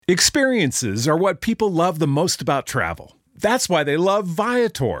Experiences are what people love the most about travel. That's why they love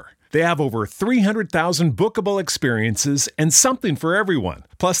Viator. They have over 300,000 bookable experiences and something for everyone.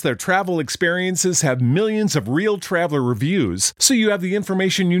 Plus, their travel experiences have millions of real traveler reviews, so you have the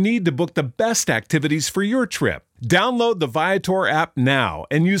information you need to book the best activities for your trip. Download the Viator app now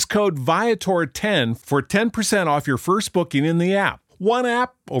and use code Viator10 for 10% off your first booking in the app. One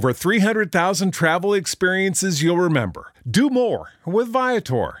app, over 300,000 travel experiences you'll remember. Do more with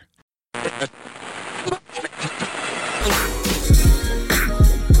Viator.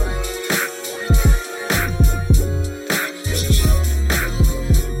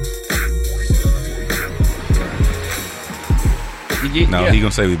 No, he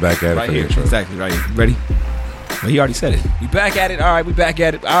gonna say we back at it right for here. the intro. Exactly, right here. Ready? Well, he already said it. We back at it. All right, we back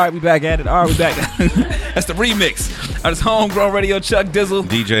at it. All right, we back at it. All right, we back. That's the remix. That's Homegrown Radio, Chuck Dizzle.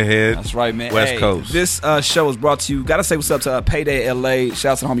 DJ Head. That's right, man. West Coast. This show is brought to you. Gotta say what's up to Payday LA.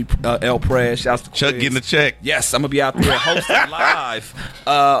 Shouts to homie El Prez. Shouts to Chuck Quiz. getting the check. Yes, I'm gonna be out there hosting live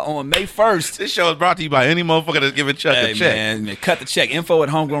on May 1st. This show is brought to you by any motherfucker that's giving Chuck a check. Man, cut the check. Info at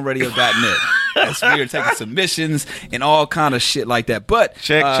homegrownradio.net. That's weird. Taking submissions and all kind of shit like that. But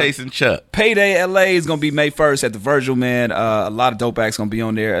Check chasing Chuck. Payday LA is gonna be May 1st at the Virgil, man. A lot of dope acts gonna be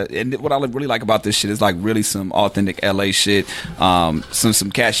on there. And what I really like about this shit is like really some authentic LA shit.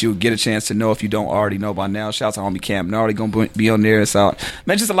 Some cats you'll get a chance to know if you don't already know by now. Shout out to homie Cam Nardi gonna be on there. So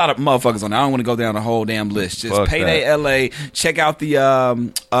man, just a lot of motherfuckers on there. I don't want to go down the whole damn list. Just Fuck Payday that. LA. Check out the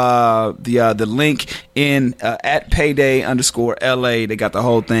link in at Payday_LA. They got the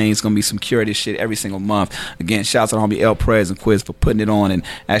whole thing. It's gonna be some curated shit every single month. Again, shout out to homie El Prez and Quiz for putting it on and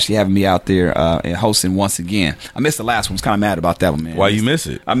actually having me out there and hosting once again. I missed the last one. I was kind of mad about that one, man. Why you miss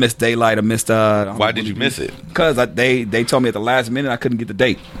it? I missed Daylight. I missed. Why did you miss it? Because they told me at the last minute I couldn't get the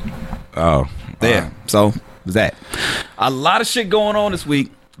date. Oh, There. So was that. A lot of shit going on this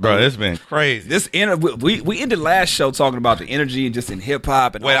week. bro, it's been crazy. We ended last show talking about the energy and just in hip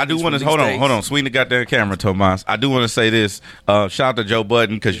hop. And Wait, all I do these want to release hold on. dates. Sweeten the goddamn camera, Tomas. I do want to say this. Shout out to Joe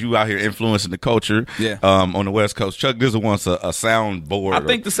Budden because you out here influencing the culture. Yeah. On the West Coast, Chuck Dizzle wants a soundboard. I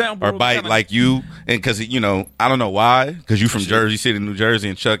think the soundboard or was bite kinda- like you, and because I don't know why. Because you from Jersey City, New Jersey,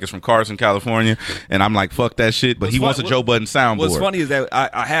 and Chuck is from Carson, California, and I'm like, fuck that shit. But he wants a Joe Budden soundboard. What's funny is that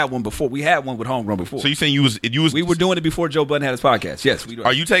I had one before. We had one with Homegrown before. So you saying you was we were doing it before Joe Budden had his podcast. Yes, we do.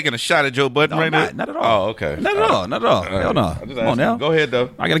 Are you taking a shot at Joe Budden No, right I'm now? not at all. Oh, okay. Not at all. Not at all. Hell no. I just Come on asked now. you. Go ahead though.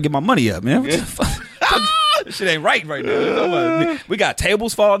 I gotta get my money up, man. What the fuck? This shit ain't right now. We got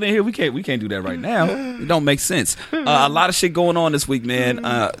tables falling in here. We can't do that right now. It don't make sense. A lot of shit going on this week, man.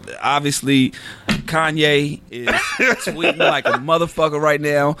 Obviously, Kanye is tweeting like a motherfucker right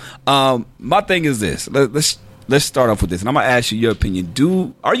now. My thing is this. Let's start off with this, and I'm gonna ask you your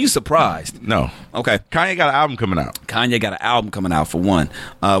opinion. Are you surprised? No. Okay. Kanye got an album coming out. Kanye got an album coming out for one.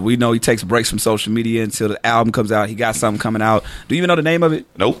 We know he takes breaks from social media until the album comes out. He got something coming out. Do you even know the name of it?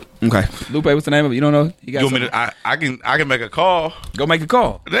 Nope. Okay. Lupe, what's the name of it? You don't know? He got You want me something? to, I can make a call. Go make a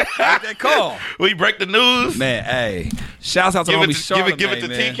call. Make that call. We break the news. Man, hey. Shouts out to Give homie it Charlamagne, give it to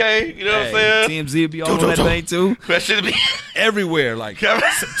man. TK. You know what I'm saying? TMZ be all on that thing too. That should be. Everywhere. Like, two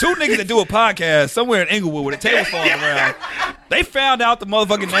niggas that do a podcast somewhere in Inglewood with a table falling around. They found out the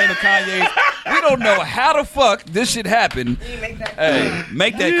motherfucking name of Kanye. We don't know how the fuck this shit happened. Hey,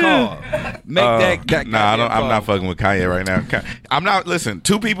 make that call. Make that Nah, goddamn I'm not call. fucking with Kanye right now. I'm not. Listen,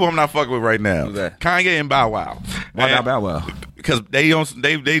 two people I'm not fucking with right now. Who's that? Kanye and Bow Wow. Why not Bow Wow? Because they're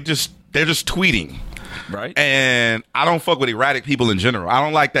just tweeting. Right? And I don't fuck with erratic people in general. I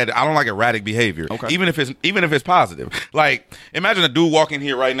don't like that. I don't like erratic behavior. Okay. Even if it's positive. Like, imagine a dude walking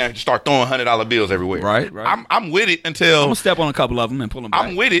here right now and just start throwing $100 bills everywhere. Right. I'm with it until I'm gonna step on a couple of them and pull them back.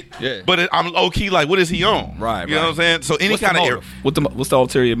 I'm with it. Yeah. But I'm low key like, what is he on? Right, You know what I'm saying? So any What's the kind motive? What's the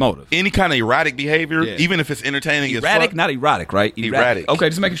ulterior motive? of erratic behavior, Yeah. even if it's entertaining as Erratic, fuck. not erotic, right? Erratic. Okay,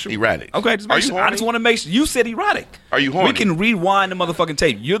 just making sure. Erratic. Okay, just Are making you sure. I horny? just want to make sure. You said erotic. Are you horny? We can rewind the motherfucking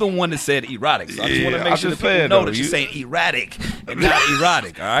tape. You're the one that said erotic. So I just want to Yeah, make I sure that just people said, know though, that you're you- saying erratic and not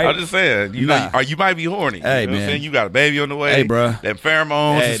erotic. All right. I'm just saying, you know, Nah. you might be horny. Hey, you know what I'm man. saying? You got a baby on the way. Hey, bruh. That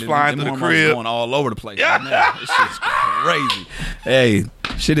pheromones is flying them through the hormones crib. going all over the place. Yeah. Right now. This shit's crazy. Hey,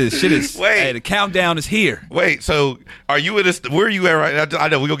 shit is. Wait. Hey, the countdown is here. Wait, so are you at this? Where are you at right now? I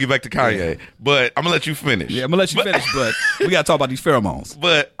know we're gonna get back to Kanye, but I'm gonna let you finish. Yeah, I'm gonna let you finish, but we gotta talk about these pheromones.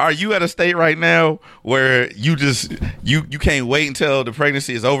 But are you at a state right now where you just you can't wait until the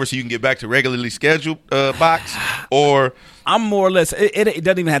pregnancy is over so you can get back to regularly scheduled box, or I'm more or less. It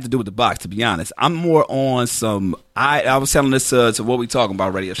doesn't even have to do with the box, to be honest. I'm more on some. I was telling this to what we talking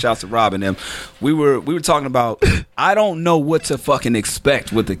about radio. Shouts to Rob and them. We were talking about. I don't know what to fucking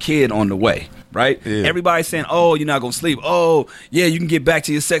expect with the kid on the way. Right? Yeah. Everybody's saying, "Oh, you're not gonna sleep. Oh, yeah, you can get back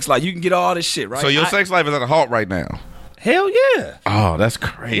to your sex life. You can get all this shit." Right? So your sex life is at a halt right now. Hell yeah. Oh, that's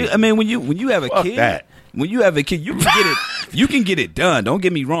crazy. I mean, when you have a Fuck kid. That. When you have a kid, you can get it. You can get it done. Don't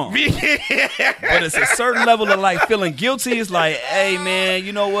get me wrong. But it's a certain level of like feeling guilty. It's like, hey man,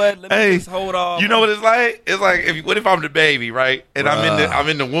 you know what? Let me just hold off. You know what it's like? It's like what if I'm the baby, right? And I'm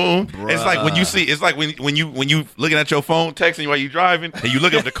in the womb. Bruh. It's like when you see. It's like when you looking at your phone, texting while you driving, and you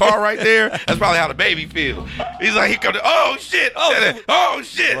look up the car right there. That's probably how the baby feels. He's like, he come to, oh shit, oh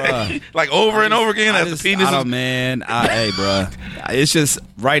shit, like over and over again as the penis. Oh man, hey, bro. It's just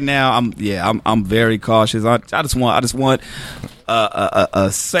right now. I'm very cautious. I just want a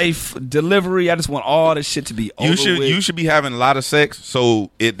safe delivery. I just want all this shit to be over with. You should be having a lot of sex,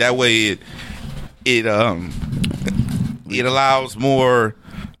 so that way it allows more.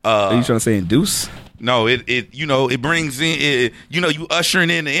 Are you trying to say induce? No, it brings in you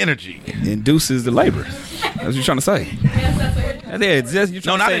ushering in the energy. Induces the labor. That's what you're trying to say.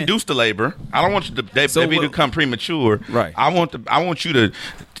 No, not induce the labor. I don't want you to baby to become premature. Right. I want you to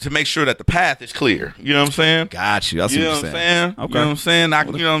make sure that the path is clear. You know what I'm saying? Got you. I see what you're saying. Okay. You know what I'm saying? You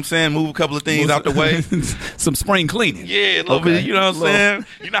know what I'm saying? Move a couple of things out the way. Some spring cleaning. Yeah, a little bit. You know what I'm saying?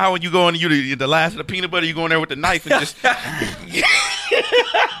 You know how when you go in, you're the last of the peanut butter, you go in there with the knife and just.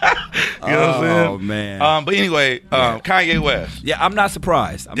 You know what I'm saying? Oh man. But anyway, Kanye West. Yeah, I'm not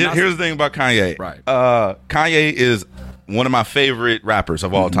surprised. Here's the thing about Kanye. Right. Kanye is one of my favorite rappers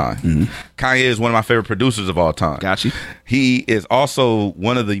of all time. Mm-hmm. Kanye is one of my favorite producers of all time. Got you. He is also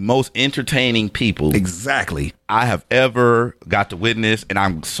one of the most entertaining people exactly I have ever got to witness, and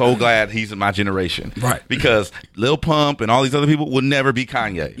I'm so glad he's in my generation. Right. Because Lil Pump and all these other people will never be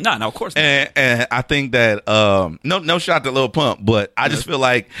Kanye. No, of course not. And I think that no shot to Lil Pump, but I just feel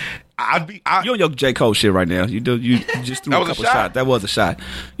like you're on your J. Cole shit right now. You just threw a couple shots. That was a shot.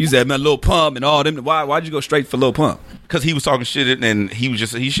 You said, man, Lil Pump and all them. Why'd you go straight for Lil Pump? Because he was talking shit and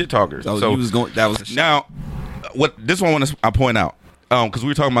he's shit talker. So he was going. That was a shot. Now, this one I point out. Because we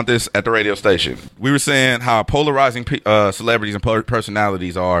were talking about this at the radio station. We were saying how polarizing celebrities and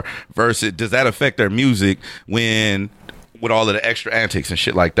personalities are versus does that affect their music with all of the extra antics and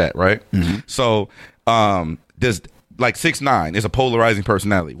shit like that, right? Mm-hmm. So does like 6ix9ine is a polarizing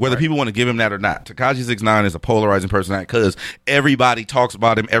personality, whether people want to give him that or not. Tekashi 6ix9ine is a polarizing personality because everybody talks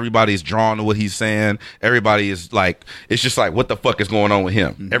about him. Everybody is drawn to what he's saying. Everybody is like, it's just like, what the fuck is going on with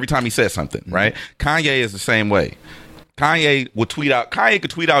him? Mm-hmm. Every time he says something, mm-hmm. right? Kanye is the same way. Kanye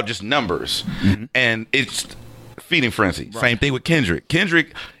could tweet out just numbers, mm-hmm. and it's feeding frenzy. Right. Same thing with Kendrick.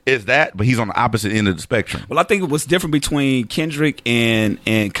 Kendrick is that, but he's on the opposite end of the spectrum. Well, I think what's different between Kendrick and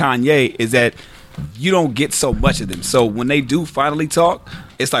Kanye is that you don't get so much of them. So when they do finally talk,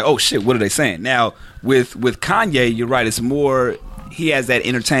 it's like, oh shit, what are they saying? Now with Kanye, you're right. It's more, he has that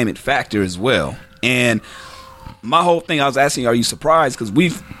entertainment factor as well. And my whole thing, I was asking, are you surprised? Because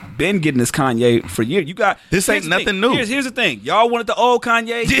we've been getting this Kanye for years. You got this ain't nothing new. Here's the thing, y'all wanted the old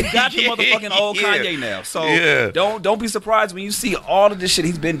Kanye. You got the motherfucking old Kanye now. So don't be surprised when you see all of this shit.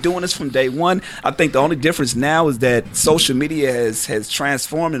 He's been doing this from day one. I think the only difference now is that social media has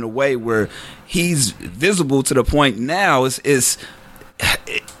transformed in a way where he's visible to the point now is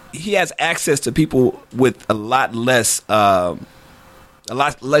he has access to people with a lot less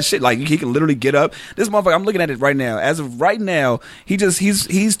shit. Like he can literally get up. This motherfucker, I'm looking at it right now. As of right now, he's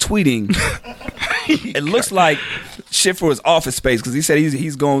tweeting. It looks like shit for his office space because he said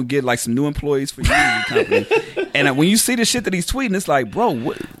he's going to get like some new employees for Unity Company. And when you see the shit that he's tweeting, it's like, bro,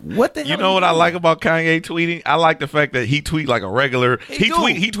 what the hell? You know what I like about Kanye tweeting? I like the fact that he tweet like a regular. He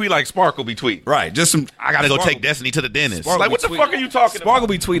tweet like Sparkle be tweet. Right. Just some. I gotta go take Destiny to the dentist. Sparkle like what the fuck are you talking Sparkle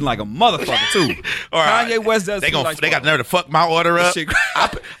about? be tweeting like a motherfucker too. All right. Kanye West does. They got the nerve to fuck my order up.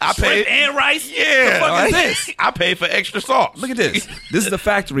 I paid and rice. Yeah. The fuck is this? I paid for extra sauce. Look at this. This is the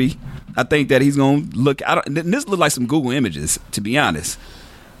factory. I think that he's gonna look. This look like some Google images. To be honest,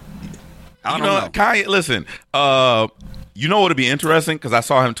 I don't know. Kanye, listen. You know what would be interesting? Because I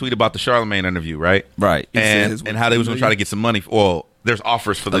saw him tweet about the Charlemagne interview, right? Right. And how they was going to try to get some money. Well, there's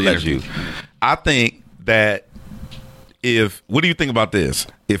offers for the interview. I think that what do you think about this?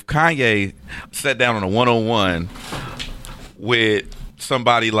 If Kanye sat down on a one-on-one with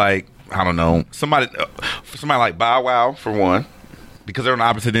somebody like, I don't know, somebody like Bow Wow, for one. because they're on the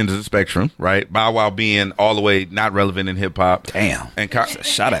opposite ends of the spectrum, right? Bow Wow being all the way not relevant in hip hop. Damn. And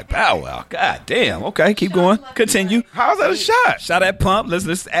Shot at Bow Wow. God damn. Okay, keep going. Continue. how's that a shot? Shot at Pump.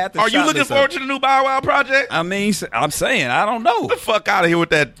 Let's add the Are you shot looking list forward up. to the new Bow Wow project? I mean, I'm saying I don't know. Get the fuck out of here with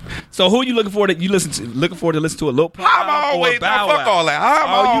that. So who are you looking for that you looking forward to listen to a Lil Pump I'm album always or Bow fuck Wow? all that. I'm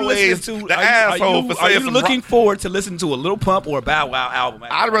Are you always listening to the asshole for are saying you some looking forward to listen to a Lil Pump or a Bow Wow album?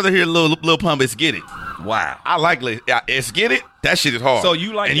 I'd rather hear Lil Pump. It's Get It. Wow. I like It's Get It. That shit is hard. So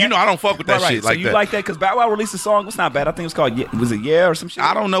you like and that? you know I don't fuck with that Right, shit so like you that. like that because Bow Wow released a song. It's not bad. I think it's called was it Yeah or some shit.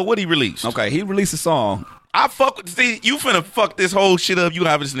 I don't know what he released. Okay, he released a song. I fuck with. See, you finna fuck this whole shit up. You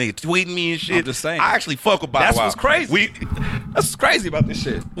have this nigga tweeting me and shit. I'm just saying. I actually fuck with Bow Wow. That's what's crazy. That's what's crazy about this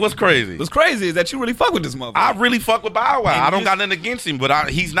shit. What's crazy? What's crazy is that you really fuck with this motherfucker. I really fuck with Bow Wow. And I don't you got nothing against him, but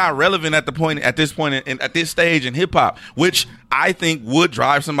he's not relevant at this stage in hip hop, which I think would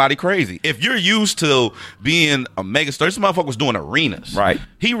drive somebody crazy. If you're used to being a megastar, this motherfucker was doing arenas. Right.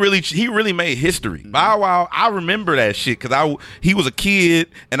 He really made history. Bow Wow, I remember that shit because he was a kid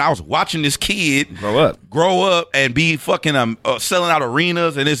and I was watching this kid grow up and be fucking selling out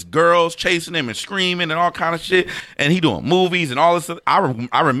arenas and his girls chasing him and screaming and all kind of shit, and he doing movies and all this stuff.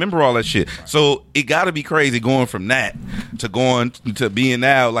 I remember all that shit. So it got to be crazy going from that to going to being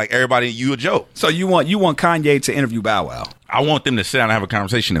now like everybody you a joke. So you want Kanye to interview Bow Wow I want them to sit down and have a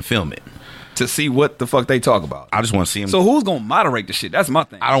conversation and film it. to see what the fuck they talk about. I just want to see him. So who's gonna moderate the shit? That's my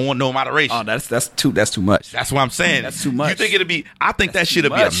thing. I don't want no moderation. Oh, that's too much. That's what I'm saying. That's too much. You think it'll be? I think that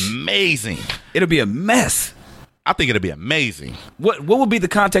shit'll be amazing. It'll be a mess. I think it'll be amazing. What would be the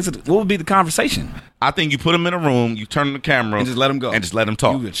context of what would be the conversation? I think you put them in a room, you turn on the camera, And just let them go. and just let them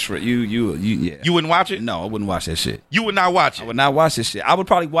talk. Yeah. You wouldn't watch it? No, I wouldn't watch that shit. You would not watch it. I would not watch this shit. I would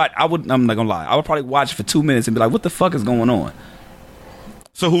probably watch. I'm not gonna lie. I would probably watch for 2 minutes and be like, "What the fuck is going on?"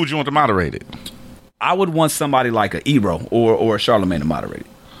 So who would you want to moderate it? I would want somebody like a Ebro or a Charlamagne to moderate it,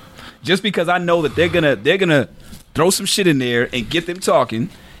 just because I know that they're gonna throw some shit in there and get them talking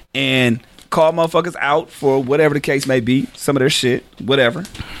and call motherfuckers out for whatever the case may be, some of their shit, whatever,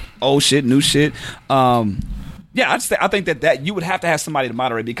 old shit, new shit. Yeah, I think that you would have to have somebody to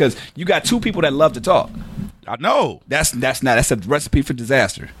moderate because you got two people that love to talk. I know. That's a recipe for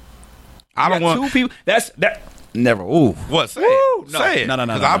disaster. I don't want two people. That never. Ooh, what? Say Woo, it. no, Say it. no.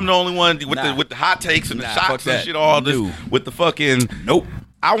 Because I'm the only one with the hot takes and the Nah, shots fuck and that. shit. All this No. with the fucking. Nope.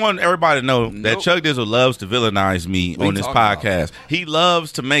 I want everybody to know that Nope. Chuck Dizzle loves to villainize me What on you this talking podcast. He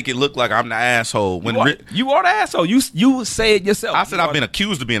loves to make it look like I'm the asshole. When You are the asshole. You say it yourself. I said I've been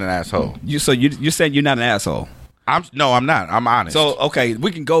accused of being an asshole. You're saying you're not an asshole. I'm not. I'm honest. So okay,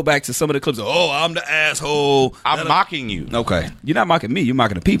 we can go back to some of the clips. I'm the asshole. I'm mocking you. Okay, you're not mocking me. You're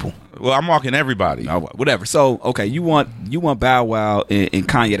mocking the people. Well, I'm mocking everybody. Whatever. So okay, you want Bow Wow and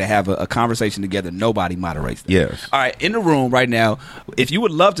Kanye to have a conversation together. Nobody moderates that. Yes. All right, in the room right now, if you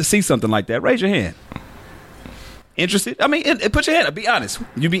would love to see something like that, raise your hand. Interested? I mean, put your hand up. Be honest.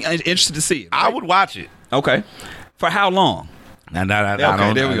 You'd be interested to see it. Right? I would watch it. Okay. For how long? I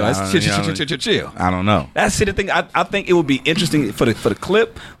Okay, there we go. Chill. I don't know. That's the thing. I think it would be interesting for the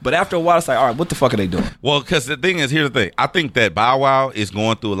clip, but after a while, it's like, all right, what the fuck are they doing? Well, because the thing is, here's the thing. I think that Bow Wow is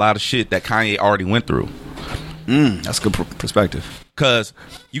going through a lot of shit that Kanye already went through. That's a good perspective. Because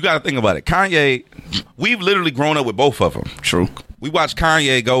you got to think about it. Kanye, we've literally grown up with both of them. True. We watched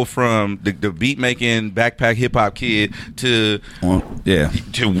Kanye go from the beat making backpack hip hop kid to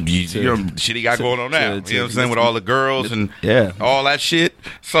shit he got going on now. You know what I'm saying? With all the girls and all that shit.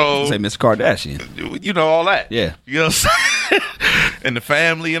 So say Miss Kardashian. You know all that. Yeah. You know what I'm saying? And the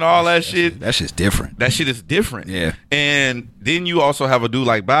family and all that shit. That shit's different. That shit is different. Yeah. And then you also have a dude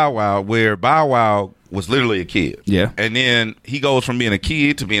like Bow Wow, where Bow Wow was literally a kid. Yeah. And then he goes from being a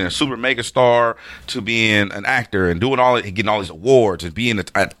kid to being a super mega star to being an actor and doing getting all these awards and being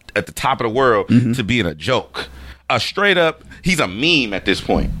at the top of the world to being a joke. Straight up, he's a meme at this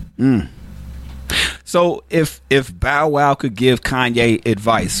point. So if Bow Wow could give Kanye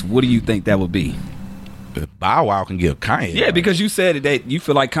advice, what do you think that would be? If Bow Wow can give Kanye. Yeah, because you said that you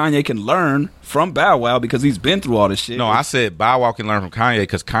feel like Kanye can learn from Bow Wow because he's been through all this shit. No, I said Bow Wow can learn from Kanye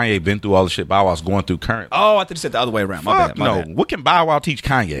because Kanye been through all the shit Bow Wow's going through currently. Oh, I thought you said the other way around. My bad. What can Bow Wow teach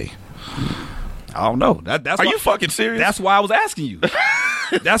Kanye? I don't know. That's Are you fucking serious? That's why I was asking you.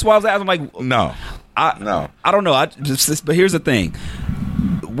 That's why I was asking. Like, no. I don't know. But here's the thing.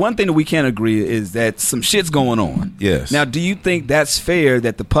 One thing that we can agree is that some shit's going on. Yes. Now, do you think that's fair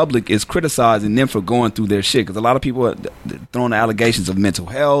that the public is criticizing them for going through their shit? Because a lot of people are throwing allegations of mental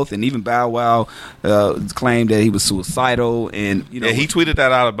health, and even Bow Wow claimed that he was suicidal. And you know, he tweeted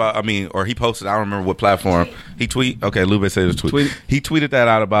that out about. Or he posted. I don't remember what platform he tweet. Okay, Lube said his tweet. He tweeted that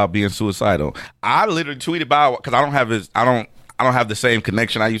out about being suicidal. I literally tweeted Bow Wow because I don't don't have the same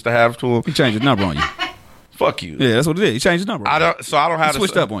connection I used to have to him. He changed his number on you. Fuck you. Yeah, that's what it is. He changed his number. I don't have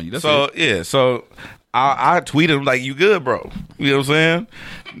switched up on you. That's so it. yeah, so I tweeted him like, "You good, bro?" You know what I'm saying?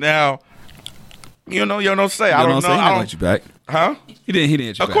 Now, you know what to say. I don't know. I don't hit you back. Huh? He didn't hit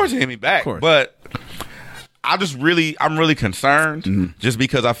you back. Of course he hit me back. But I'm really concerned just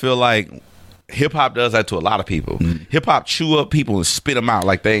because I feel like hip hop does that to a lot of people. Hip hop chew up people and spit them out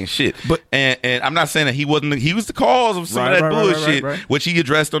like they ain't shit. But and I'm not saying that he was the cause of some of that bullshit, which he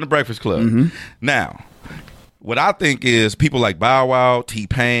addressed on the Breakfast Club. Now, what I think is people like Bow Wow,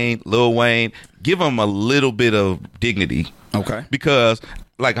 T-Pain, Lil Wayne, give them a little bit of dignity. Okay. Because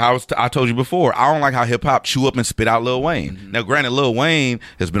like I told you before, I don't like how hip hop chew up and spit out Lil Wayne. Now, granted, Lil Wayne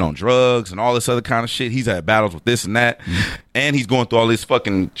has been on drugs and all this other kind of shit. He's had battles with this and that, and he's going through all this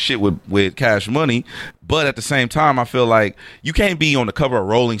fucking shit with Cash Money. But at the same time, I feel like you can't be on the cover of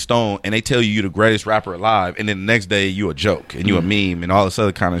Rolling Stone and they tell you you're the greatest rapper alive, and then the next day you a joke and you a meme and all this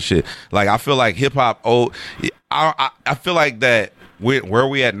other kind of shit. Like, I feel like hip hop. I feel like that. Where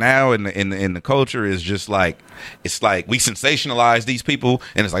we at now in the culture is just like, it's like we sensationalize these people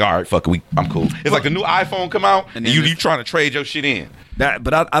and it's like, all right, fuck it, I'm cool. It's like the new iPhone come out and you trying to trade your shit in.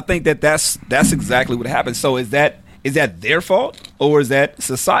 But I think that's exactly what happened. So is that their fault or is that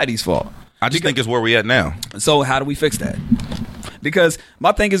society's fault? I just think it's where we at now. So how do we fix that? Because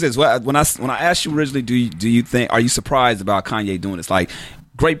my thing is this: when I asked you originally, do you think, are you surprised about Kanye doing this? Like,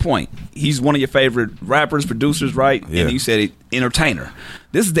 great point. He's one of your favorite rappers, producers, right? Yeah. And you said it, entertainer.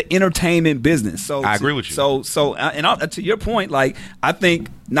 This is the entertainment business. So I agree with you. To your point, like, I think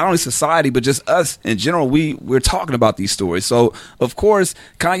not only society but just us in general, we're talking about these stories. So of course,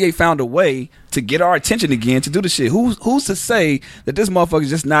 Kanye found a way to get our attention again to do the shit. Who's to say that this motherfucker's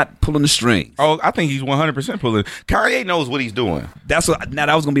just not pulling the strings? Oh, I think he's 100% pulling. Kanye knows what he's doing. Now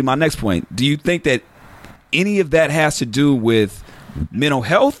that was going to be my next point. Do you think that any of that has to do with mental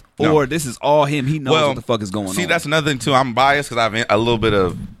health, or this is all him? He knows what the fuck is going on. See, that's another thing too. I'm biased because I have a little bit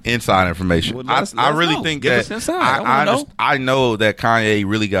of inside information. Well, I really think that I know that Kanye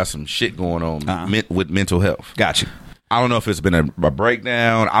really got some shit going on with mental health. Got you. I don't know if it's been a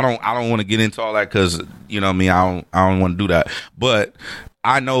breakdown. I don't want to get into all that because you know what I mean. I don't want to do that, but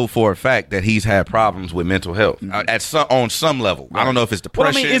I know for a fact that he's had problems with mental health on some level. Right. I don't know if it's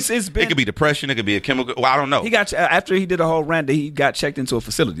depression. Well, I mean, it could be depression. It could be a chemical. Well, I don't know. He got after he did a whole rant. He got checked into a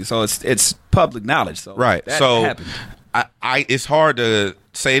facility, so it's public knowledge. So right. That so happened. It's hard to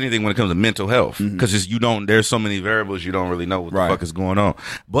say anything when it comes to mental health because there's so many variables you don't really know what the fuck is going on.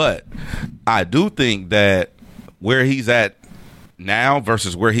 But I do think that where he's at now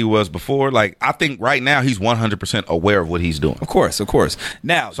versus where he was before, like, I think right now he's 100% aware of what he's doing. Of course.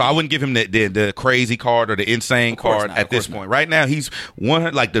 Now, so I wouldn't give him the crazy card or the insane card at this point. Right now, he's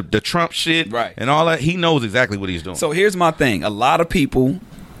like the Trump shit and all that. He knows exactly what he's doing. So here's my thing: a lot of people,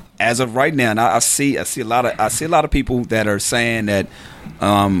 as of right now, and I see a lot of people that are saying that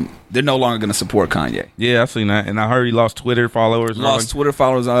they're no longer going to support Kanye. Yeah, I've seen that, and I heard he lost Twitter followers.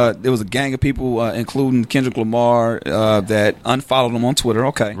 There was a gang of people, including Kendrick Lamar, that unfollowed him on Twitter.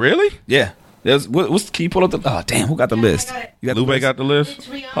 Okay, really? Yeah. Can you pull up the? Oh damn, who got the list? Lupe got the list.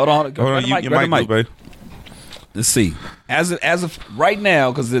 Hold on. You mic, Lupe. Let's see. As of right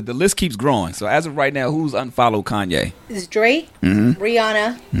now, because the list keeps growing. So as of right now, who's unfollowed Kanye? It's Drake,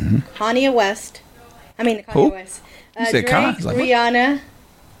 Rihanna, Kanye West. I mean, Kanye Who? West. You said Drake, Rihanna,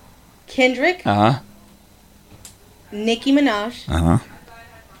 Kendrick, Nicki Minaj,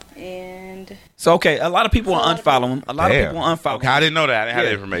 and so okay, a lot of people are unfollowing him. A lot of people are unfollowing. Okay, I didn't know that. I didn't have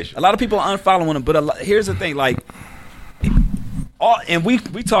that information. A lot of people are unfollowing him, but here's the thing: like, and we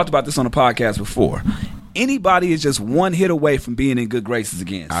talked about this on the podcast before. Anybody is just one hit away from being in good graces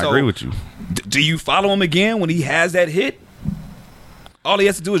again. I agree with you. Do you follow him again when he has that hit? All he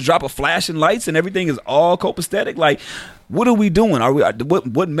has to do is drop a flashing lights and everything is all copacetic. Like, what are we doing?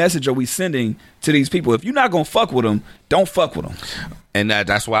 What message are we sending to these people? If you're not gonna fuck with them, don't fuck with them. And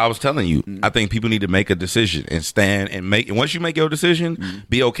that's why I was telling you. I think people need to make a decision and stand and make. And once you make your decision,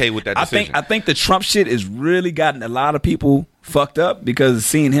 be okay with that decision. I think the Trump shit has really gotten a lot of people fucked up because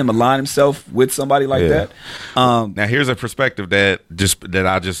seeing him align himself with somebody like that. Now here's a perspective that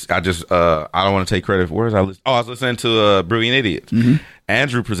I don't want to take credit for. Where was I listening? I was listening to Brilliant Idiots.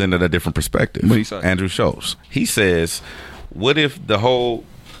 Andrew presented a different perspective. What did he say? Andrew Schultz. He says, what if the whole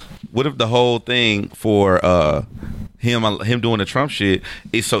thing for him doing the Trump shit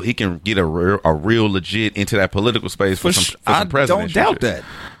is so he can get a real legit into that political space for some presidential shit. I don't doubt that,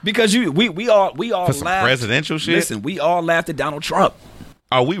 because we all for some laughed. Presidential shit. Listen, we all laughed at Donald Trump.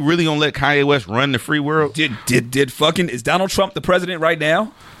 Are we really gonna let Kanye West run the free world? Is Donald Trump the president right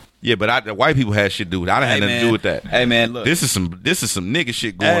now? Yeah, but the white people had shit to do with it. I didn't have nothing to do with that. Hey man, look, This is some nigga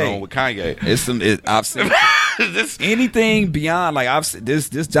shit going on with Kanye. I've seen anything beyond like this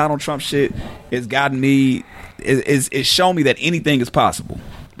Donald Trump shit has gotten me. It's shown me that anything is possible,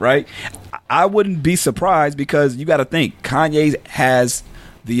 right? I wouldn't be surprised because you got to think Kanye has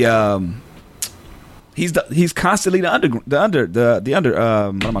the he's constantly the under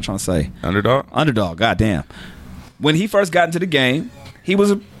what am I trying to say? Underdog. Goddamn. When he first got into the game, he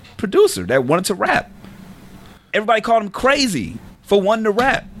was a producer that wanted to rap. Everybody called him crazy for wanting to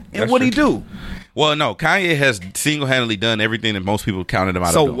rap. And what'd he do? Well, no, Kanye has single-handedly done everything that most people counted him out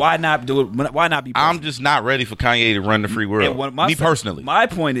of So doing. why not do it? Why not be I'm just not ready for Kanye to run the free world. Me personally. My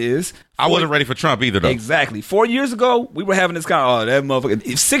point is, I wasn't ready for Trump either, though. Exactly. 4 years ago, we were having this that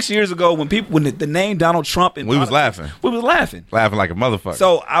motherfucker. 6 years ago, when the name Donald Trump and we was laughing. Laughing like a motherfucker.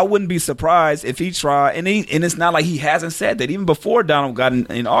 So I wouldn't be surprised if he tried, and it's not like he hasn't said that. Even before Donald got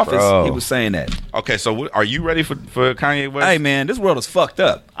in office, he was saying that. Okay, so are you ready for Kanye West? Hey man, this world is fucked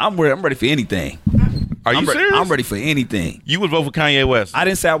up. I'm ready for anything. Are you serious? I'm ready for anything. You would vote for Kanye West? I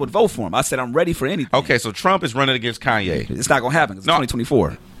didn't say I would vote for him. I said I'm ready for anything. Okay, so Trump is running against Kanye. It's not gonna happen. It's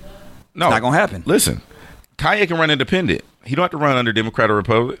 2024. No, it's not gonna happen. Listen, Kanye can run independent. He don't have to run under Democrat or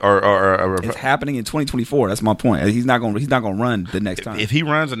Republican or It's happening in 2024. That's my point. He's not gonna run the next time. If he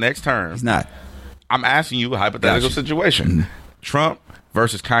runs the next term, he's not. I'm asking you a hypothetical situation: Trump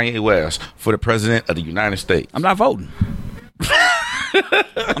versus Kanye West for the president of the United States. I'm not voting.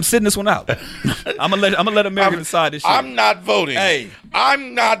 I'm sitting this one out. I'm gonna let America decide this shit. I'm not voting. Hey,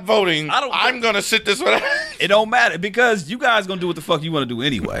 I'm not voting. I'm gonna sit this one out. It don't matter because you guys gonna do what the fuck you want to do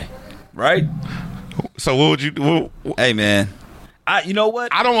anyway, right? So what would you do? Hey man, you know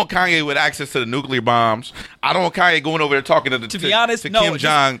what? I don't want Kanye with access to the nuclear bombs. I don't want Kanye going over there talking to be honest, no, Kim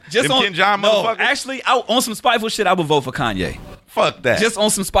Jong. Kim Jong motherfuckers. Actually, on some spiteful shit, I would vote for Kanye. Fuck that. Just on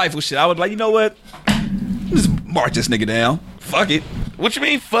some spiteful shit, I would like, you know what? Just mark this nigga down. Fuck it. What you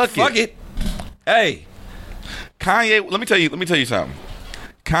mean? Fuck it. Hey, Kanye. Let me tell you something.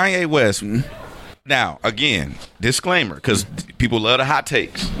 Kanye West. Now, again, disclaimer, because people love the hot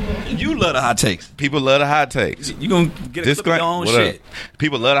takes. You love the hot takes. People love the hot takes. You gonna get a clip of your own shit.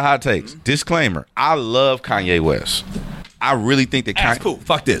 People love the hot takes. Disclaimer: I love Kanye West. I really think that Kanye. Cool.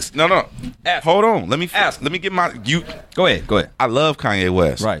 Fuck this. No. Hold on. Let me get my. Go ahead. I love Kanye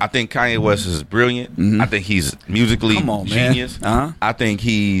West. Right. I think Kanye West is brilliant. I think he's musically genius. I think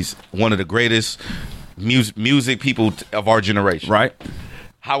he's one of the greatest music people of our generation. Right.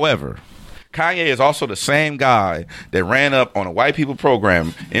 However, Kanye is also the same guy that ran up on a white people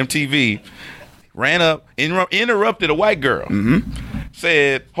program, MTV, ran up, interrupted a white girl,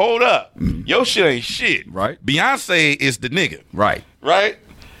 said, hold up, your shit ain't shit. Right. Beyonce is the nigga. Right.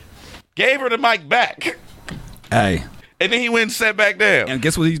 Gave her the mic back. Hey. And then he went and sat back down. And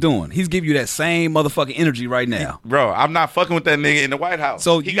guess what he's doing? He's giving you that same motherfucking energy right now. Bro, I'm not fucking with that nigga in the White House.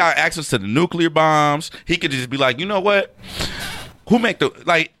 So he got access to the nuclear bombs. He could just be like, you know what? Who make the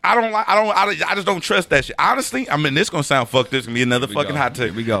I just don't trust that shit. Honestly, I mean, this gonna sound fucked. This gonna be another fucking hot take.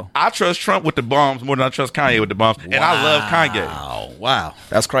 Here we go. I trust Trump with the bombs more than I trust Kanye with the bombs. And I love Kanye. Wow.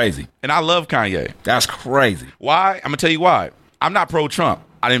 That's crazy. And I love Kanye. That's crazy. Why? I'm gonna tell you why. I'm not pro-Trump.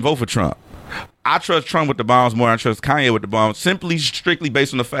 I didn't vote for Trump. I trust Trump with the bombs more than I trust Kanye with the bombs, strictly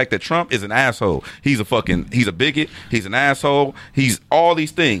based on the fact that Trump is an asshole. He's a bigot. He's an asshole. He's all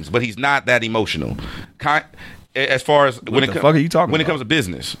these things, but he's not that emotional. As far as when it comes to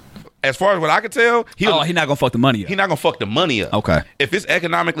business, as far as what I can tell, he's not gonna fuck the money up. He's not gonna fuck the money up. Okay. If it's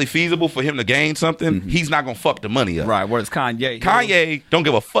economically feasible for him to gain something, he's not gonna fuck the money up. Right. Whereas Kanye don't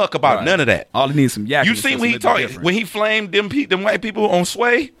give a fuck about none of that. All he needs is some yak. You see when he flamed them white people on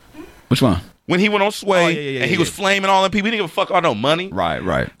Sway? Which one? When he went on Sway and he was flaming all them people, he didn't give a fuck about no money.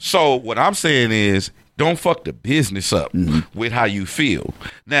 Right. So what I'm saying is, don't fuck the business up with how you feel.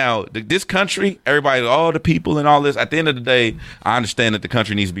 Now, this country, everybody, all the people and all this, at the end of the day, I understand that the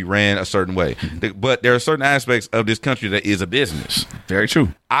country needs to be ran a certain way. But there are certain aspects of this country that is a business. Very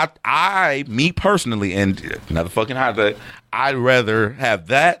true. Me personally, and another fucking hot day, I'd rather have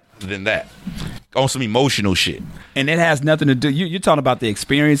that than that. On some emotional shit. And it has nothing to do, you're talking about the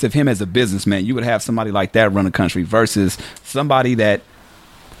experience of him as a businessman. You would have somebody like that run a country versus somebody that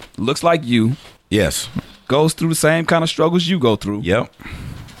looks like you. Yes. Goes through the same kind of struggles you go through. Yep.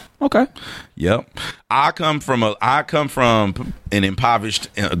 Okay. Yep. I come from an impoverished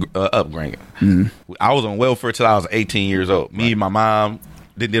upbringing. I was on welfare till I was 18 years old. Me and my mom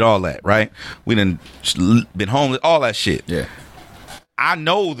did all that, right? We done been homeless, all that shit. Yeah. I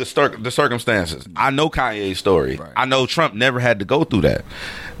know the circumstances. I know Kanye's story. Right. I know Trump never had to go through that.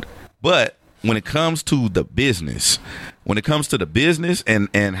 But when it comes to the business, when it comes to the business and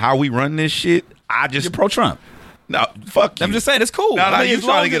how we run this shit, I just You're pro-Trump. no fuck you. I'm just saying it's cool. No, I mean, you as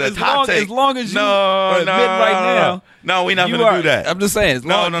trying long to get as- a top take. As long as you no, admit right now. No, we're not you gonna do that. I'm just saying. As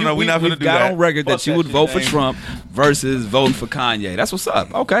long, No, we're not gonna we've do got that. on record Fuck that you that would shit, vote for man. Trump versus voting for Kanye. That's what's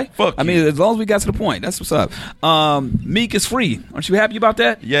up. Okay. Fuck I mean, you. as long as we got to the point, that's what's up. Meek is free. Aren't you happy about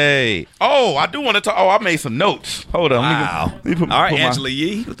that? Yay! Oh, I do want to talk. Oh, I made some notes. Hold on. Wow. Let me put, All right, put my- Angela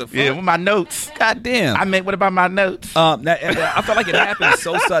Yee. What the fuck? Yeah, with my notes. God damn. I meant. What about my notes? I felt like it happened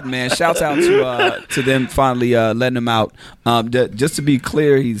so sudden, man. Shouts out to them finally letting him out. Just to be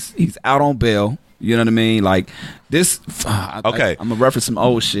clear, he's out on bail. You know what I mean? Like this. Okay. I'm gonna reference some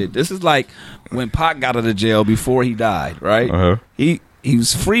old shit. This is like when Pac got out of jail before he died. Right? Uh-huh. He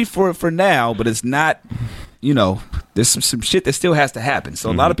was free for now, but it's not. You know, there's some shit that still has to happen. So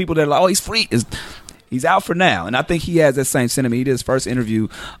a lot of people that are like, oh, he's free. He's out for now, and I think he has that same sentiment. He did his first interview,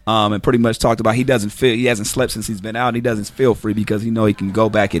 and pretty much talked about he hasn't slept since he's been out, and he doesn't feel free because he know he can go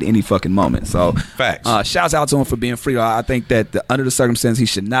back at any fucking moment. So, Facts. Shouts out to him for being free. I think that under the circumstances, he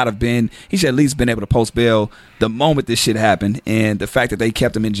should not have been. He should at least been able to post bail the moment this shit happened, and the fact that they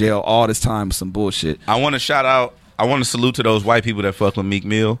kept him in jail all this time was some bullshit. I want to shout out. I want to salute to those white people that fuck with Meek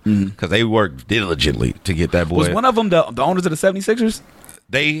Mill because they worked diligently to get that boy. Was one of them the owners of the 76ers?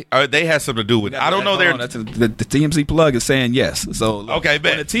 They had something to do with it. I don't know. Hold on, the TMZ plug is saying yes. So Okay,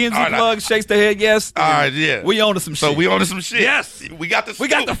 bet. when the TMZ All right, plug shakes their head yes, All right, yeah. we own to some shit. So we on to some shit. Yes. we got the. We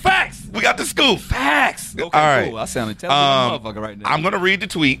got the facts. We got the scoop. Facts. Okay, All right. cool. I sound intelligent motherfucker right now. I'm gonna read the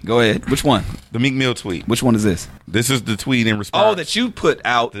tweet, Go ahead. Which one? the Meek Mill tweet. Which one is this? This is the tweet in response. Oh, that you put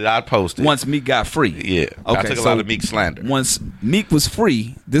out that I posted once Meek got free. Yeah, I Okay. took a so lot of Meek slander. Once Meek was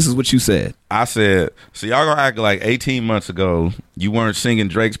free, this is what you said. I said, so y'all gonna act like 18 months ago you weren't singing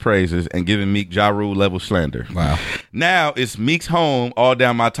Drake's praises and giving Meek Ja Rule level slander. Wow. Now it's Meek's home all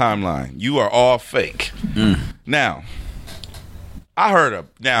down my timeline. You are all fake. Now,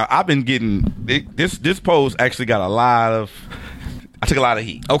 Now I've been getting this post actually got a lot of. I took a lot of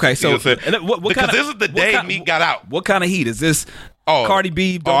heat. Okay, so You know what I'm saying? what because kinda- this is the what day kind- Meek got out. What kind of heat is this? Oh, Cardi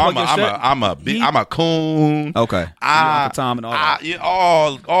B. Don't I'm plug your shit? I'm a coon. Okay. Uncle Tom and all that. Yeah,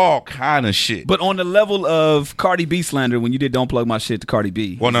 all kind of shit. But on the level of Cardi B slander, when you did "Don't Plug My Shit" to Cardi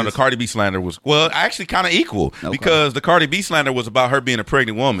B, Well, no, the Cardi B slander was actually kind of equal because the Cardi B slander was about her being a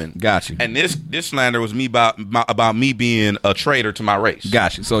pregnant woman. Got you. And this slander was me about me being a traitor to my race.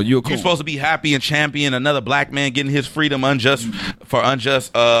 Got you. So you're cool. You're supposed to be happy and champion another black man getting his freedom all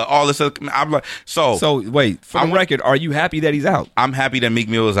this other. I'm like So wait, for the record, are you happy that he's out? I'm happy that Meek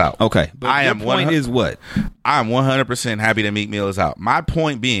Mill is out. Okay, but I your am point is what? I'm 100% happy that Meek Mill is out. My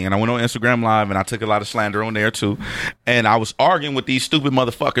point being, and I went on Instagram Live and I took a lot of slander on there too, and I was arguing with these stupid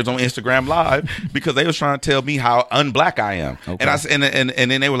motherfuckers on Instagram Live because they was trying to tell me how unblack I am. Okay.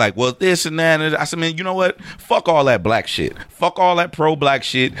 And then they were like, well, this and that. And I said, man, you know what? Fuck all that black shit. Fuck all that pro-black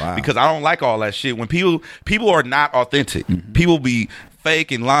shit because I don't like all that shit. When people are not authentic, people be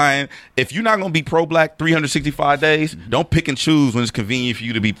fake and lying. If you're not going to be pro-black 365 days, don't pick and choose when it's convenient for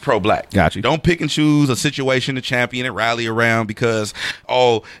you to be pro-black. Got you. Don't pick and choose a situation to champion and rally around because,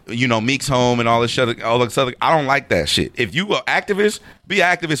 Meek's home and all this shit. I don't like that shit. If you are activist, be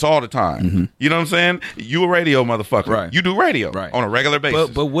activist all the time. You know what I'm saying? You a radio motherfucker. Right. You do radio Right. on a regular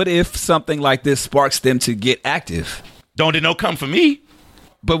basis. But what if something like this sparks them to get active? Don't it no come for me?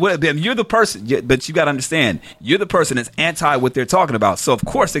 But then you're the person. But you got to understand, you're the person that's anti what they're talking about. So of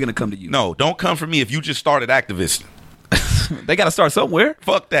course they're going to come to you. No, don't come for me if you just started activist. They got to start somewhere.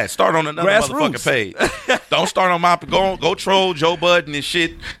 Fuck that. Start on another Grassroots. motherfucking page. Don't start on my go troll Joe Budden and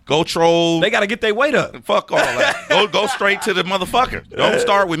shit. Go troll. They got to get their weight up. Fuck all that. Go straight to the motherfucker. Don't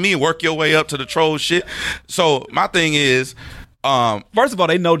start with me and work your way up to the troll shit. So my thing is, First of all,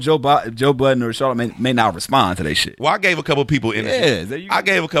 they know Joe Budden or Charlotte may not respond to their shit. well, I gave a couple people energy. Yeah, there you go. I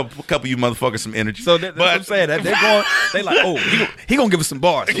gave a couple of you motherfuckers some energy. So that's what I'm saying. That they're going. They like, oh, he gonna give us some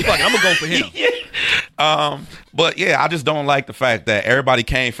bars. So fuck it, I'm gonna go for him. But yeah, I just don't like the fact that everybody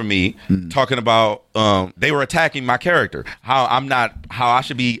came for me talking about they were attacking my character. How I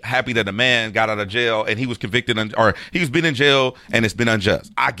should be happy that a man got out of jail and he was convicted or he's been in jail and it's been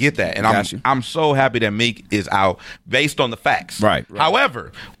unjust. I get that, and I'm so happy that Meek is out based on the facts. Right.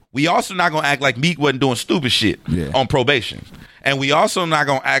 However, we also not gonna act like Meek wasn't doing stupid shit on probation, and we also not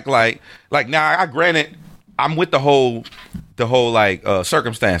gonna act like now. I granted, I'm with the whole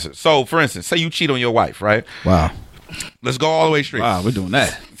circumstances. So, for instance, say you cheat on your wife, right? Wow. Let's go all the way straight. Wow, we're doing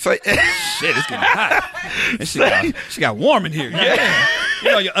that. Say, Shit, it's getting hot. And she got warm in here. Yeah.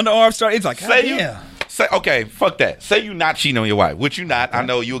 You know, your underarm start. It's like, say okay, fuck that. Say you not cheating on your wife, which you not. I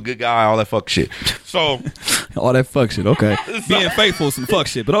know you a good guy, all that fuck shit. So all that fuck shit. Okay. Being faithful is some fuck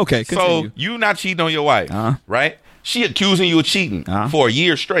shit, but okay, continue. So you not cheating on your wife, right? She accusing you of cheating for a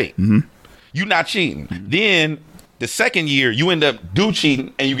year straight. You not cheating. Then the second year, you end up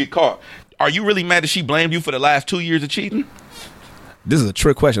cheating and you get caught. Are you really mad that she blamed you for the last 2 years of cheating? This is a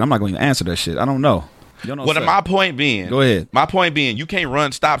trick question. I'm not going to answer that shit. I don't know. You don't know. Well, my point being, go ahead. My point being, you can't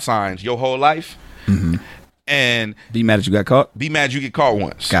run stop signs your whole life and be mad that you got caught. Be mad you get caught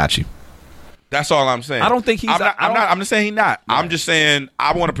once. Got you. That's all I'm saying. I don't think he's. I'm not saying he's not. Right. I'm just saying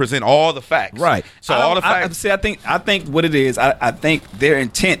I want to present all the facts. Right. So all the facts. I think what it is. I think their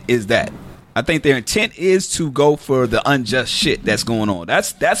intent is that. I think their intent is to go for the unjust shit that's going on.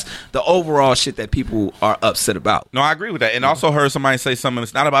 That's the overall shit that people are upset about. No, I agree with that. And also heard somebody say something.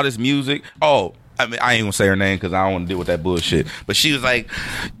 It's not about his music. Oh, I mean, I ain't gonna say her name because I don't want to deal with that bullshit. But she was like,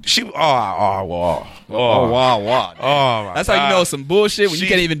 wow. That's how you know some bullshit when you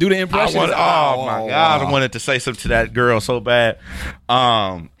can't even do the impression. My God, I wanted to say something to that girl so bad.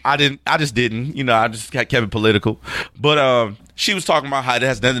 I just didn't. You know, I just kept it political. But she was talking about how it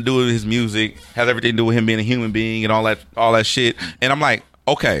has nothing to do with his music, has everything to do with him being a human being and all that shit. And I'm like,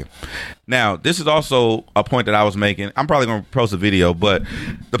 okay, now this is also a point that I was making. I'm probably going to post a video, but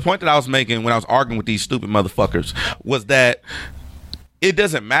the point that I was making when I was arguing with these stupid motherfuckers was that it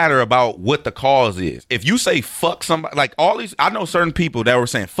doesn't matter about what the cause is. If you say fuck somebody, like all these, I know certain people that were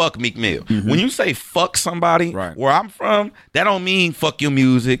saying fuck Meek Mill. When you say fuck somebody, where I'm from, that don't mean fuck your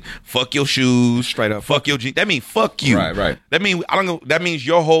music, fuck your shoes, straight up, fuck your jeans. That means fuck you. Right. That mean I don't know. That means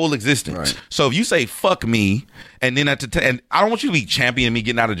your whole existence. Right. So if you say fuck me, and then and I don't want you to be championing me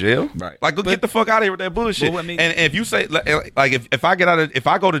getting out of jail. Right. Like, get the fuck out of here with that bullshit. And if you say like if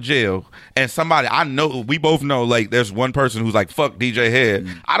I go to jail and somebody I know, we both know, like there's one person who's like fuck DJ Head.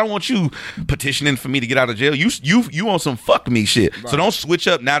 I don't want you petitioning for me to get out of jail. You on some fuck me shit. Right. So don't switch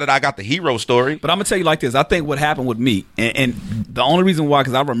up now that I got the hero story. But I'm gonna tell you like this. I think what happened with Meek, and the only reason why,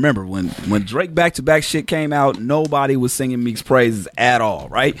 because I remember when Drake back-to-back shit came out, nobody was singing Meek's praises at all.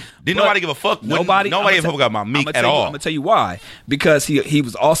 Right? Didn't nobody give a fuck? Nobody gave a fuck about Meek at all. I'm gonna tell you why. Because he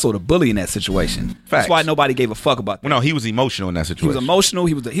was also the bully in that situation. Facts. That's why nobody gave a fuck about that. Well, no, he was emotional in that situation. He was emotional.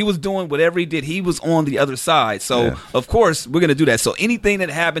 He was doing whatever he did. He was on the other side. So of course we're gonna do that. So anything that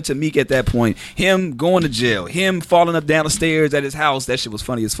happened to Meek at that point, him going to jail, him falling up down the stairs at his house, that shit was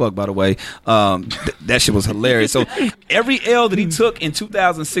funny as fuck, by the way. That shit was hilarious. So every L that he took in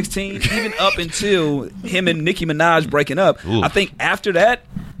 2016, even up until him and Nicki Minaj breaking up, I think after that,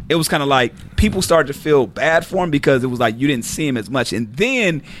 it was kind of like people started to feel bad for him because it was like you didn't see him as much. And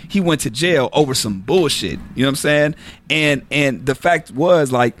then he went to jail over some bullshit. You know what I'm saying? And the fact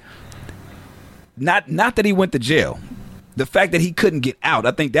was, like, not that he went to jail. The fact that he couldn't get out,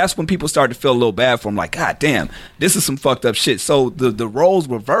 I think that's when people started to feel a little bad for him. Like, God damn, this is some fucked up shit. So the roles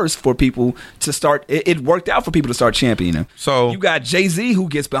reversed for people to start. It worked out for people to start championing him. So you got Jay-Z who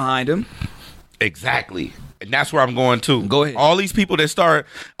gets behind him. Exactly. And that's where I'm going to. Go ahead. All these people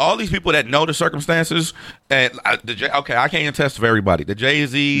that know the circumstances, and I can't attest for everybody. The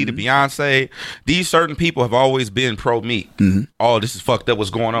Jay-Z, the Beyonce, these certain people have always been pro-Meek. Oh, this is fucked up what's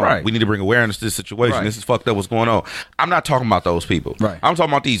going on. Right. We need to bring awareness to this situation. Right. This is fucked up what's going on. I'm not talking about those people. Right. I'm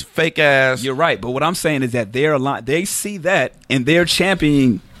talking about these fake ass. You're right. But what I'm saying is that they see that and they're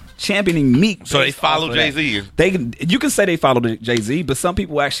championing Meek. So they follow Jay-Z. You can say they follow Jay-Z, but some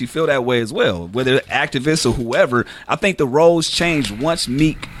people actually feel that way as well, whether activists or whoever. I think the roles changed once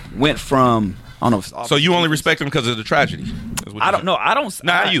Meek went from, I don't know. So you only respect him because of the tragedy? I don't know. I don't.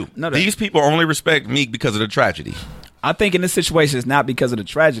 Not you. No, these people only respect Meek because of the tragedy. I think in this situation, it's not because of the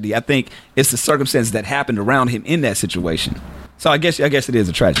tragedy. I think it's the circumstances that happened around him in that situation. So I guess it is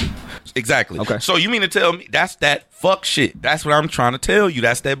a tragedy. Exactly. Okay. So you mean to tell me that's that fuck shit? That's what I'm trying to tell you.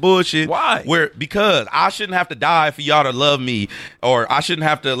 That's that bullshit. Why? Because I shouldn't have to die for y'all to love me, or I shouldn't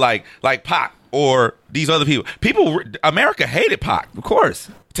have to like Pac or these other people. America hated Pac, of course,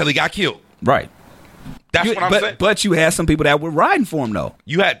 till he got killed. Right. That's what I'm saying. But you had some people that were riding for him though.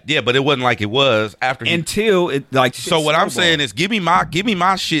 But it wasn't like it was after until it like. So what I'm saying is, give me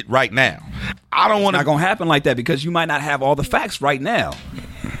my shit right now. I don't want to. It's not gonna happen like that because you might not have all the facts right now.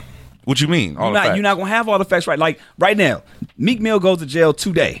 What you mean? You're not gonna have all the facts right. Like right now, Meek Mill goes to jail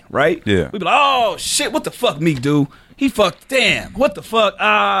today, right? Yeah. We be like, oh shit, what the fuck, Meek do? He fucked. Damn, what the fuck?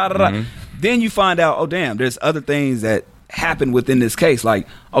 Then you find out, oh damn, there's other things that happened within this case. Like,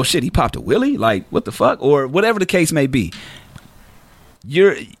 oh shit, he popped a willy. Like, what the fuck, or whatever the case may be.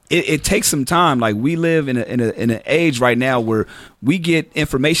 It takes some time. Like, we live in an age right now where we get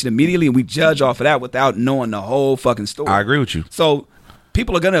information immediately and we judge off of that without knowing the whole fucking story. I agree with you. So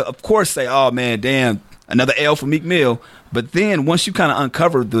people are gonna, of course, say, "Oh man, damn, Another L for Meek Mill. But then once you kind of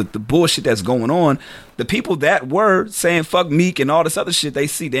uncover the bullshit that's going on, the people that were saying fuck Meek and all this other shit, they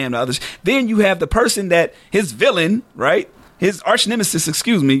see damn the others. Then you have the person that his villain, right? His arch nemesis,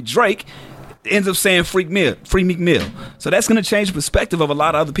 Drake, ends up saying free Meek Mill. So that's going to change the perspective of a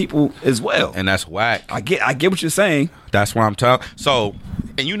lot of other people as well. And that's whack. I get what you're saying. That's what I'm telling. So,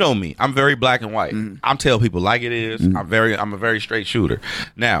 and you know me, I'm very black and white. I'm telling people like it is. I'm a very straight shooter.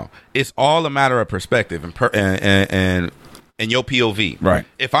 Now, it's all a matter of perspective and your POV. Right.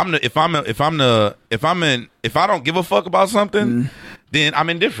 If I don't give a fuck about something, then I'm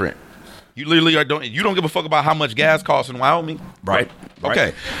indifferent. You literally you don't give a fuck about how much gas costs in Wyoming. Right.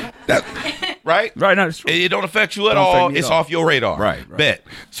 Okay. That right? Right, no, it's true. It don't affect you at all. It's off your radar. Right. Bet.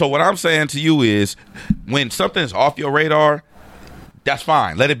 So what I'm saying to you is when something's off your radar, that's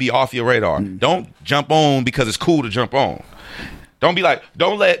fine. Let it be off your radar. Don't jump on because it's cool to jump on. Don't be like,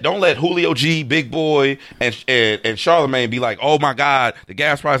 don't let Julio G, Big Boy, and Charlamagne be like, oh my God, the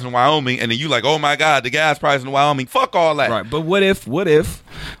gas price in Wyoming, and then you like, oh my God, the gas price in Wyoming. Fuck all that. Right. But what if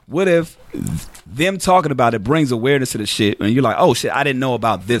them talking about it brings awareness to the shit, and you're like, oh shit, I didn't know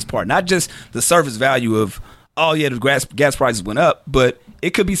about this part. Not just the surface value of, oh yeah, the gas prices went up, but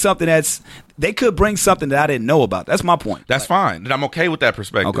it could be something they could bring something that I didn't know about. That's my point. That's fine. And I'm okay with that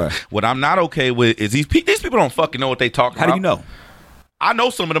perspective. Okay. What I'm not okay with is these people don't fucking know what they talking about. How do you know? I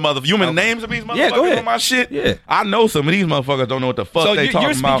know some of the motherfuckers. You remember the names of these motherfuckers go ahead. on my shit? Yeah. I know some of these motherfuckers don't know what the fuck So they talking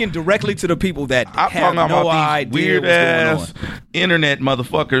about. you're speaking directly to the people that I'm have talking no about idea these weird what's ass going on. internet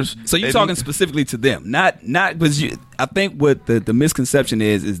motherfuckers. So you're talking specifically to them, not because I think what the misconception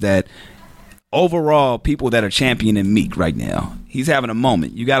is that overall people that are championing Meek right now, he's having a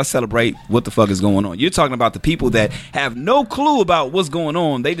moment. You got to celebrate what the fuck is going on. You're talking about the people that have no clue about what's going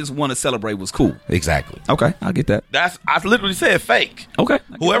on. They just want to celebrate what's cool. Exactly. Okay, I get that. I literally said fake. Okay.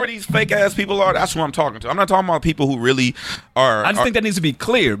 Whoever these fake ass people are, that's who I'm talking to. I'm not talking about people who really are. I just think that needs to be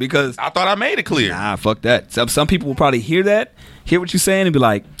clear because I thought I made it clear. Nah, fuck that. Some people will probably hear what you're saying and be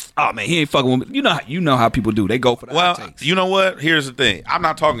like, oh man, he ain't fucking with me. You know how people do. They go for the hot takes. You know what? Here's the thing. I'm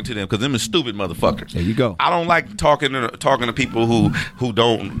not talking to them because them are stupid motherfuckers. There you go. I don't like talking to people who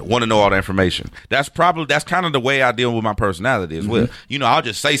don't want to know all the information. That's kind of the way I deal with my personality as well. You know, I'll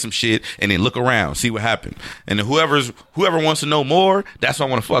just say some shit and then look around, see what happened. And then whoever wants to know more, that's what I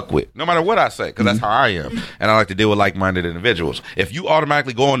want to fuck with. No matter what I say, because that's how I am. And I like to deal with like-minded individuals. If you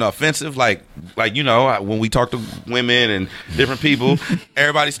automatically go on the offensive, like you know, when we talk to women and different people,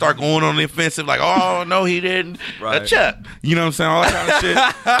 everybody start going on the offensive, like, oh no, he didn't. Right. Chuck. You know what I'm saying? All that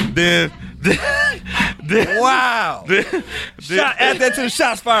kind of shit. Then wow. Add that to the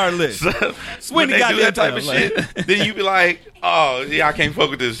shots fired list. When they do that type of shit, then you be like, oh yeah, I can't fuck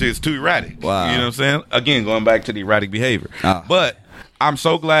with this shit. It's too erratic. Wow. You know what I'm saying? Again, going back to the erratic behavior. Ah. But I'm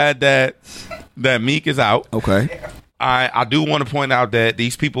so glad that Meek is out. Okay. I do want to point out that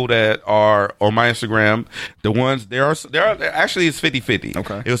these people that are on my Instagram, the ones there are actually it's 50-50.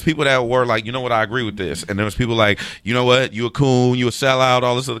 Okay. It was people that were like, you know what, I agree with this, and there was people like, you know what, you a coon, you a sellout,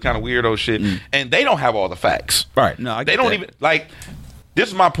 all this other kind of weirdo shit, and they don't have all the facts. Right. No, they don't even like. This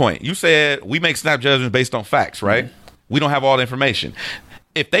is my point. You said we make snap judgments based on facts, right? We don't have all the information.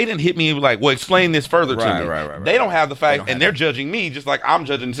 If they didn't hit me like, well, explain this further to me. Right. They don't have the facts, and they're judging me just like I'm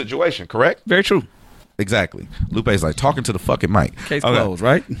judging the situation. Correct? Very true. Exactly. Lupe's like talking to the fucking mic. Case closed,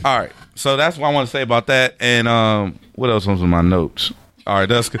 right? All right. So that's what I want to say about that. And what else was in my notes? All right,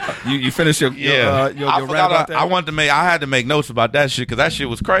 that's good. You finished your rant about that? I had to make notes about that shit because that shit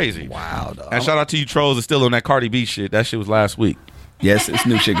was crazy. Wow. Dog. And shout out to you trolls that's still on that Cardi B shit. That shit was last week. Yes, it's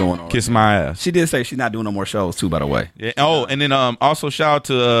new shit going on. Kiss my ass. She did say she's not doing no more shows too, by the way. Yeah. Oh, and then also shout out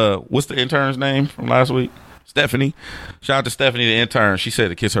to what's the intern's name from last week? Stephanie. Shout out to Stephanie, the intern. She said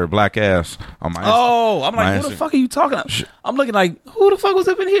to kiss her black ass on my Oh, I'm like, who the fuck are you talking about? I'm looking like, who the fuck was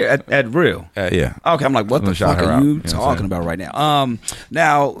up in here at Real? Yeah. Okay, I'm like, what the fuck are you talking about right now?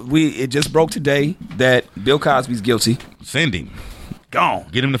 Now it just broke today that Bill Cosby's guilty. Send him. Gone.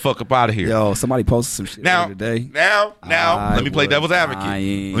 Get him the fuck up out of here. Yo, somebody posted some shit now, today. Now, let me play devil's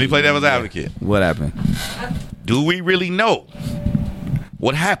advocate. What happened? Do we really know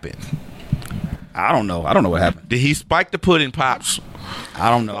what happened? I don't know what happened. Did he spike the pudding pops? I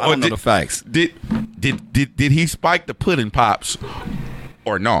don't know. I don't know the facts. Did he spike the pudding pops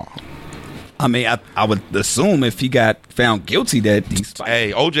or no? I mean, I would assume if he got found guilty that he spiked.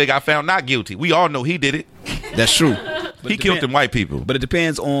 Hey, OJ got found not guilty. We all know he did it. That's true. He killed them white people. But it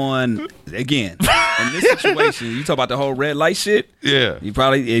depends on, again, in this situation, you talk about the whole red light shit. Yeah.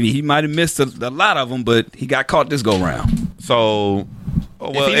 He might have missed a lot of them, but he got caught this go round. So,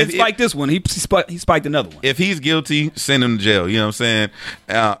 Well, if he didn't spike this one, he spiked another one. If he's guilty, send him to jail. You know what I'm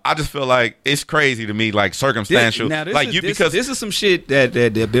saying? I just feel like it's crazy to me, like circumstantial. This is some shit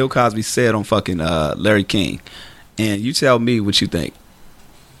that Bill Cosby said on fucking Larry King, and you tell me what you think.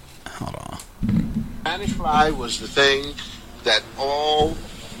 Hold on. Spanish Fly was the thing that all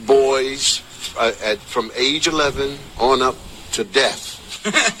boys from age 11 on up to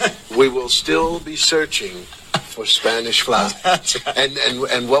death, we will still be searching for Spanish Fly.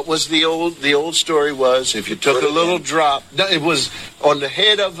 And what was the old story was, if you took a little drop, no, it was on the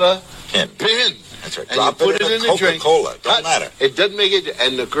head of a pin. That's right. And Drop you put it in a drink. Coca-Cola. Don't matter. It doesn't make it,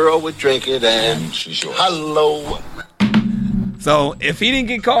 and the girl would drink it, and hello. So if he didn't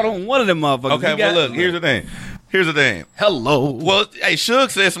get caught on one of them motherfuckers, Okay, well, look, here's the thing. Hello. Well, hey,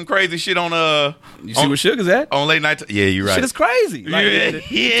 Suge said some crazy shit on You see where Suge is at? on late night. Yeah, you're right. Shit is crazy. Like, Yeah,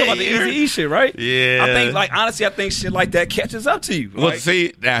 you talking about the Eazy-E shit, right? Yeah. I think shit like that catches up to you. Well, Like,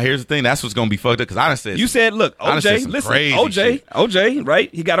 see, now here's the thing. That's what's gonna be fucked up because I done said you said, look, I done said OJ, some listen, crazy shit. OJ,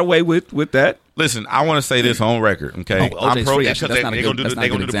 right? He got away with that. Listen, I want to say this on record, okay? OJ's free. Actually, because that's not a they good- gonna do that's the, not they a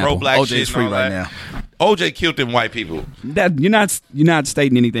gonna good do the example. pro-black OJ's shit and free all right that. now. OJ killed them white people. That you're not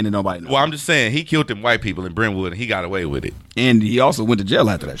stating anything that nobody knows. Well, I'm just saying he killed them white people in Brentwood and he got away with it. And he also went to jail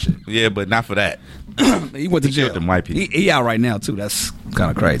after that shit. Yeah, but not for that. He went to He jail. killed them white people. He out right now too. That's kind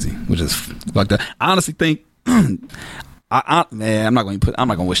of crazy. Which is fucked up. I honestly think. I'm not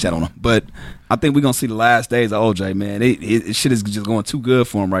gonna wish that on him, but I think we're gonna see the last days of OJ. Man, it shit is just going too good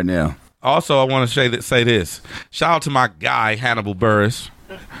for him right now. Also, I want to say this. Shout out to my guy Hannibal Buress.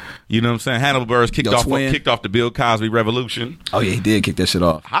 You know what I'm saying? Hannibal Buress kicked off the Bill Cosby revolution. Oh yeah, he did kick that shit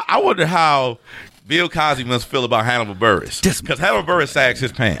off. I wonder how Bill Cosby must feel about Hannibal Buress. Because Hannibal Buress sags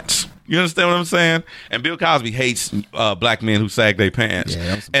his pants. You understand what I'm saying? And Bill Cosby hates black men who sag their pants.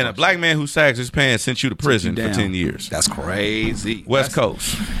 Yeah, and a black man who sags his pants sent you to prison for 10 years. That's crazy. West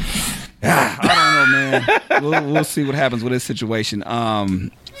Coast. I don't know, man. We'll see what happens with this situation.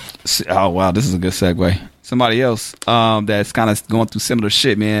 Oh wow, this is a good segue. Somebody else that's kind of going through similar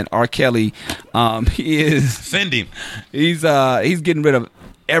shit, man. R. Kelly, he is Send him. he's getting rid of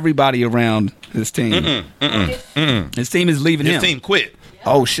everybody around his team. His team is leaving him. His team quit.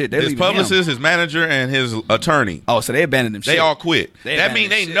 Oh shit, they're His leaving publicist, him. his manager, and his attorney. Oh, so they abandoned him. They all quit. They That means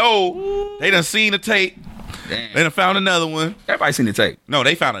they know they done seen the tape. Damn. They done found another one. Everybody seen the tape. No,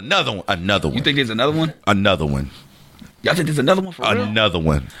 they found another one. Another one. You think there's another one? Another one. Y'all think there's another one for real? Another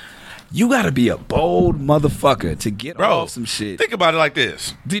one. You gotta be a bold motherfucker to get off some shit. Think about it like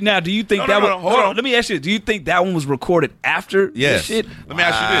this. Do you think No, that no, one? no, hold on. Let me ask you. Do you think that one was recorded after Yes. this shit? Let me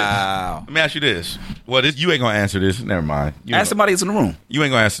ask you this. Let me ask you this. Well, you ain't gonna answer this. Never mind. Ask somebody that's in the room. You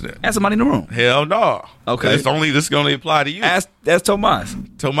ain't gonna answer that. Ask somebody in the room. Hell no. Okay. This is gonna apply to you. Ask Tomas.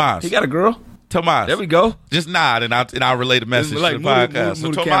 Tomas. He got a girl. Tomas. There we go. Just nod and I'll relay the message Like, to the move- podcast. move So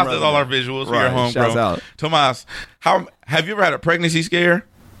the Tomas camera does over all our there. visuals. Right. We're home, Shouts bro. out. Tomas, have you ever had a pregnancy scare?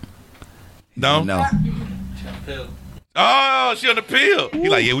 No. No. Oh, she on the pill. He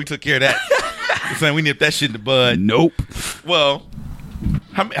like, yeah, we took care of that. He's saying we nipped that shit in the bud. Nope. Well,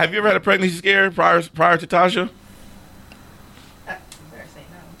 have you ever had a pregnancy scare prior to Tasha?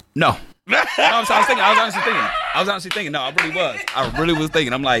 No. I was honestly thinking. No, I really was. I really was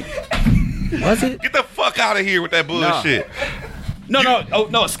thinking. I'm like, was it? Get the fuck out of here with that bullshit. No. Oh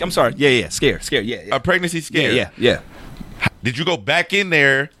no. I'm sorry. Yeah. Scared. Yeah. A pregnancy scare. Yeah. Did you go back in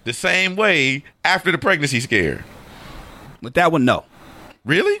there the same way after the pregnancy scare? With that one, no.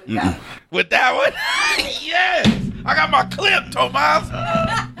 Really? Mm-mm. With that one? Yes. I got my clip, Tomas.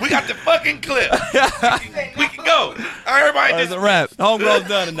 We got the fucking clip. We can go. Everybody That's a wrap. Homegrown's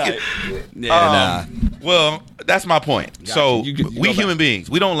done tonight. Yeah, Well, that's my point. So you we go human back. beings,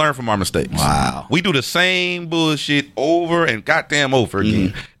 we don't learn from our mistakes. Wow. We do the same bullshit over and goddamn over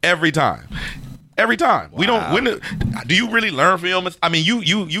again every time. Every time. We don't. Do you really learn from your mistakes? I mean,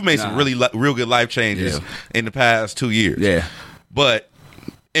 you made some real good life changes in the past 2 years. Yeah. But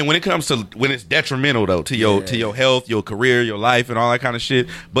when it comes to when it's detrimental though to your health, your career, your life, and all that kind of shit.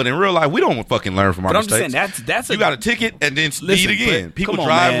 But in real life, we don't fucking learn from our But I'm just mistakes. saying that's you got a ticket and then speed again. but People come on,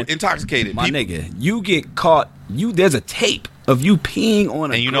 drive man. intoxicated. My People, nigga, you get caught. There's a tape of you peeing on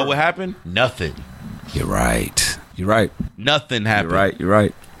a and you know girl. what happened? Nothing. You're right. You're right. Nothing happened. You're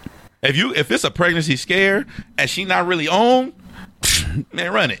right. If it's a pregnancy scare and she not really on,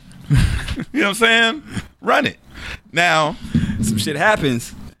 man, run it. You know what I'm saying? Run it. Now Some shit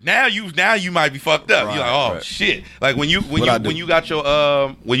happens. Now you might be fucked up. Right, You're like, oh right. shit! Like when you got your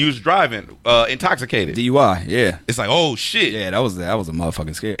when you was driving intoxicated. DUI. Yeah. It's like, oh shit! Yeah, that was a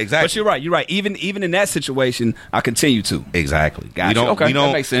motherfucking scare. Exactly. But you're right. Even in that situation, I continue to. Exactly. Gotcha. Okay,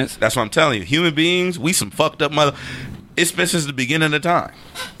 that makes sense. That's what I'm telling you. Human beings, we some fucked up mother. It's been since the beginning of time.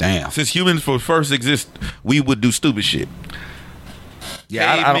 Damn. Since humans first exist, we would do stupid shit.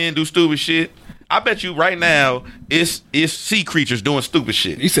 Yeah, I Cavemen do stupid shit. I bet you right now it's sea creatures doing stupid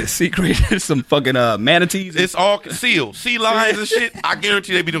shit. You said sea creatures, some fucking manatees. It's all concealed. Sea lions and shit. I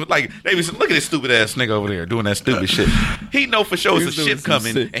guarantee they be doing look at this stupid ass nigga over there doing that stupid shit. He know for sure He's some shit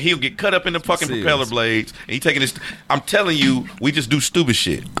coming shit. and he'll get cut up in the fucking Seals. propeller blades and he taking this. I'm telling you, we just do stupid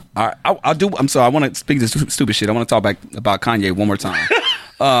shit. All right, I'm sorry. I want to speak this stupid shit. I want to talk back about Kanye one more time.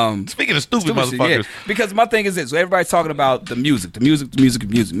 Speaking of stupid Stupid motherfuckers. shit, yeah. Because my thing is this: so everybody's talking about the music.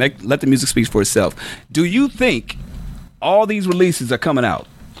 Let the music speak for itself. Do you think all these releases are coming out?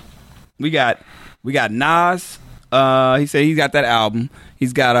 We got Nas. He said he's got that album.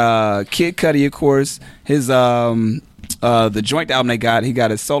 He's got Kid Cudi, of course. His the joint album they got. He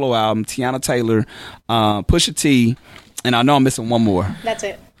got his solo album. Tiana Taylor, Pusha T, and I know I'm missing one more. That's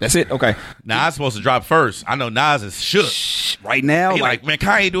it. That's it. Okay. Nas supposed to drop first. I know Nas is shook. Right now, He like, man,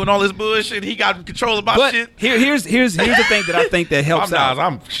 Kanye doing all this bullshit. He got control of my but shit. here's the thing that I think that helps I'm out. Nas,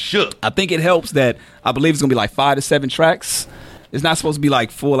 I'm shook. I think it helps that I believe it's gonna be like 5 to 7 tracks. It's not supposed to be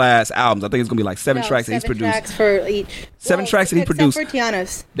like full ass albums. I think it's gonna be like 7 tracks that he's 7 produced. tracks for each. 7 tracks that he produced. Except for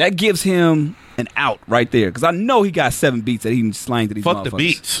Tiana's. That gives him an out right there because I know he got 7 beats that he can slang to these Fuck motherfuckers. the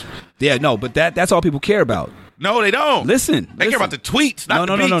beats. Yeah, no, but that's all people care about. No, they don't. Listen, They care about the tweets, not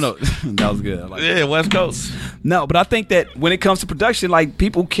the beats. No. That was good. I like that. Yeah, West Coast. No, but I think that when it comes to production, like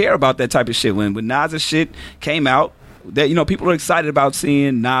people care about that type of shit. When Nas' shit came out, that people are excited about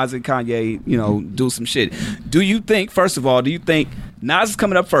seeing Nas and Kanye, do some shit. Do you think, first of all, Nas is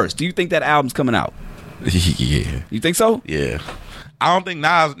coming up first? Do you think that album's coming out? Yeah. You think so? Yeah. I don't think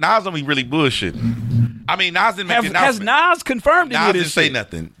Nas don't be really bullshitting. I mean, Nas didn't make the Has announcement. Nas confirmed any Nas of didn't this say shit?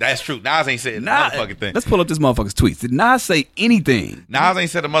 nothing. That's true. Nas ain't said a Nas- motherfucking thing. Let's pull up this motherfucker's tweets. Did Nas say anything? Nas ain't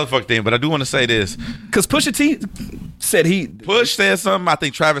said a motherfucking thing, but I do want to say this. Because Pusha T said Push said something. I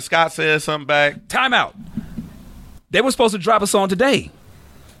think Travis Scott said something back. time out. They were supposed to drop a song today.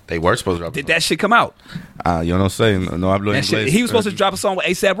 They were supposed to drop. Did that shit come out? You know what I'm saying? No, I'm That shit, he was supposed to drop a song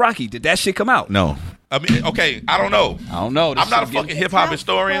with A$AP Rocky. Did that shit come out? No. I mean, okay, I don't know. I don't know. This I'm not a shit fucking getting- hip hop not-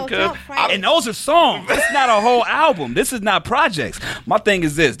 historian, well, it's cuz. not Friday. And those are songs. It's not a whole album. This is not projects. My thing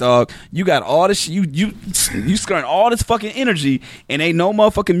is this, dog. You got all this. You skirting all this fucking energy, and ain't no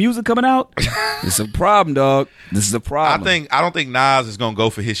motherfucking music coming out. It's a problem, dog. This is a problem. I don't think Nas is gonna go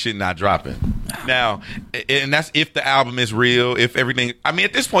for his shit not dropping. Now, and that's if the album is real, if everything. I mean,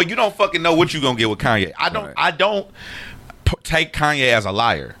 at this point, you don't fucking know what you gonna get with Kanye. I don't take Kanye as a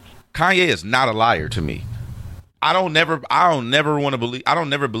liar. Kanye is not a liar to me. I don't never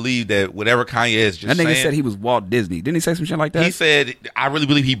believe that whatever Kanye is just that nigga saying. said he was Walt Disney. Didn't he say some shit like that? He said, I really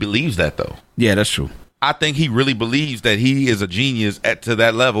believe he believes that though. Yeah, that's true. I think he really believes that he is a genius to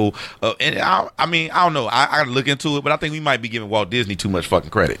that level. And I mean, I don't know. I got to look into it, but I think we might be giving Walt Disney too much fucking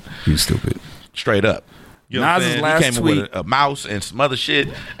credit. You stupid. Straight up. You know what I'm Nas's saying? last He came in tweet- with a mouse and some other shit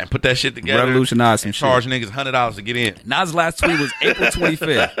and put that shit together. Revolutionized some and shit. charge niggas $100 to get in. Nas' last tweet was April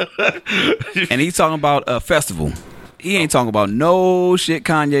 25th. And he's talking about a festival. He ain't talking about no shit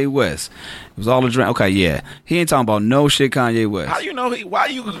Kanye West. It was all a dream. Okay, yeah. He ain't talking about no shit Kanye West. How you know? Why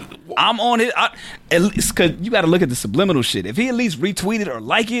you? I'm on it. At least, cause you got to look at the subliminal shit. If he at least retweeted or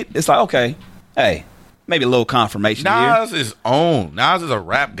like it, it's like, okay, hey, maybe a little confirmation here. Nas is on. Nas is a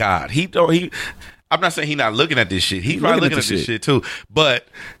rap god. I'm not saying he's not looking at this shit. He's probably looking at this shit too. But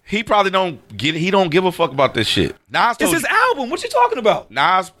he probably don't get it. He don't give a fuck about this shit. Nas It's told his album. What you talking about?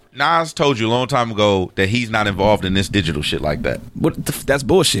 Nas told you a long time ago that he's not involved in this digital shit like that. That's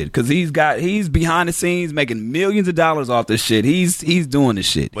bullshit. Because he's behind the scenes making millions of dollars off this shit. He's doing this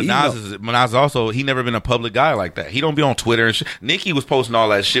shit. But Nas also, he never been a public guy like that. He don't be on Twitter and shit. Nicki was posting all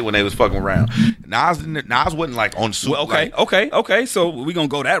that shit when they was fucking around. Nas wasn't like on super. Well, okay. So we gonna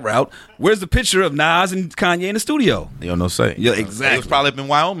go that route. Where's the picture of Nas and Kanye in the studio? You don't know say. Yeah, exactly. They was probably up in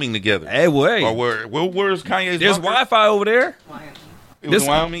Wyoming together. Hey, wait. Or where's Kanye's There's bunker? Wi-Fi over there. It was in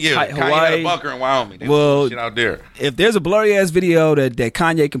Wyoming? Yeah, Kanye had Hawaii. a bunker in Wyoming. They Well, was shit out there. If there's a blurry ass video that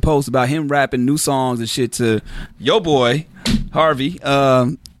Kanye can post about him rapping new songs and shit to your boy Harvey,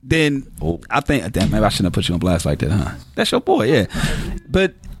 then I think damn, maybe I shouldn't have put you on blast like that, huh? That's your boy, yeah.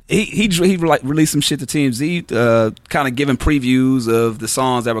 But he like released some shit to TMZ, kind of giving previews of the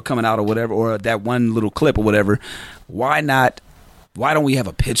songs that were coming out or whatever, or that one little clip or whatever. Why not? Why don't we have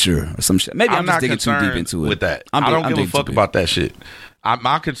a picture or some shit? Maybe I'm just digging too deep into it. With that. I'm I don't give a digging fuck too deep. about that shit.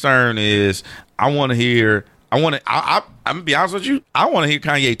 My concern is I'm gonna be honest with you. I want to hear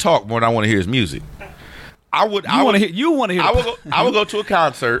Kanye talk more than I want to hear his music. You want to hear. I I would go to a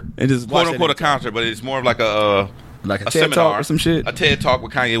concert, And just watch quote that unquote a nigga talk. concert, but it's more of like a Like a TED seminar Talk or some shit? A TED Talk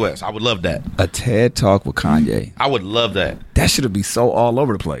with Kanye West. I would love that. A TED Talk with Kanye. I would love that. That should be so all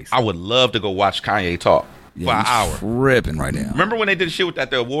over the place. I would love to go watch Kanye talk for an hour. Tripping right now. Remember when they did shit with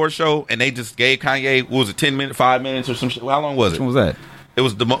the award show and they just gave Kanye, what was it, 10 minutes, 5 minutes or some shit? How long was it? Which one was that? It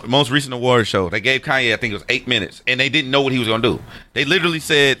was the most recent award show. They gave Kanye, I think it was 8 minutes, and they didn't know what he was going to do. They literally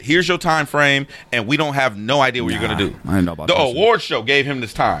said, here's your time frame, and we don't have no idea what you're going to do. I didn't know about the that award show gave him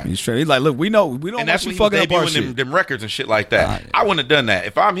this time. He's like, look, we don't And that's want when you he was fucking up our debuting shit. them records and shit like that. Right. I wouldn't have done that.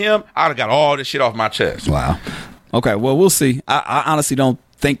 If I'm him, I'd have got all this shit off my chest. Wow. Okay, well, we'll see. I honestly don't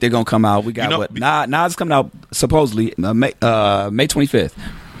think they're going to come out. We got what? Nas coming out supposedly May 25th.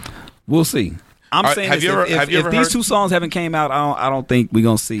 We'll see. I'm Right, saying have you ever if these heard- two songs haven't came out, I don't think we're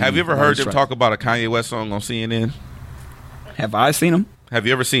going to see. Have you ever heard them Strike. talk about a Kanye West song on CNN? Have I seen them? Have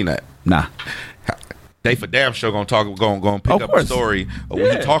you ever seen that? Nah. They for damn sure gonna pick Of up course. the story of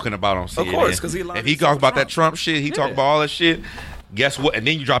what he talking about on CNN. course, 'cause he if aligned he himself talks with about that Trump. Trump shit, he Yeah. talk about all that shit. Guess what? And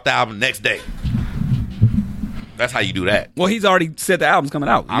then you drop the album the next day. That's how you do that. Well, he's already said the album's coming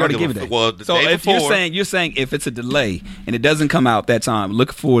out. You I don't already give give a it f- that. well, the so day if before- you're saying if it's a delay and it doesn't come out that time,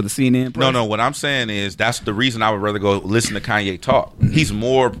 look for the CNN press. No. What I'm saying is that's the reason I would rather go listen to Kanye talk. He's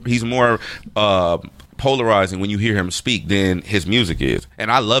more polarizing when you hear him speak than his music is,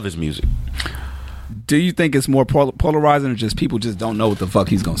 and I love his music. Do you think it's more polarizing or just people just don't know what the fuck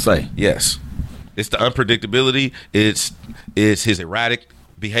he's gonna say? Yes, it's the unpredictability. It's his erratic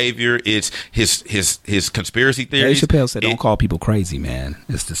behavior. It's his conspiracy Dave theories. Chappelle said, "Don't call people crazy, man.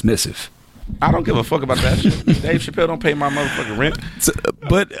 It's dismissive." I don't give a fuck about that shit. Dave Chappelle don't pay my motherfucking rent.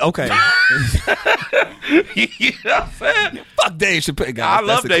 But okay, You know what I'm saying? fuck Dave Chappelle. Guys, I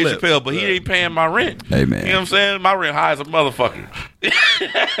love that's a Dave clip. Chappelle, but he ain't paying my rent. Hey, man. You know what I'm saying? My rent high as a motherfucker.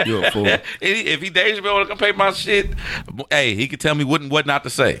 You're a fool. If he Dave Chappelle want to come pay my shit, hey, he could tell me what not to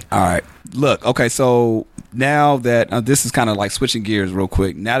say. All right, look, okay, so now that this is kind of like switching gears real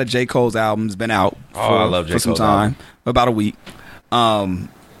quick. Now that J. Cole's album's been out I love J. for some Cole's time, album. about a week.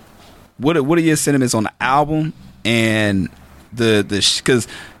 What are your sentiments on the album and the because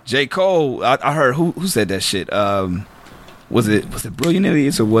J. Cole? I heard who said that shit. Was it Brilliant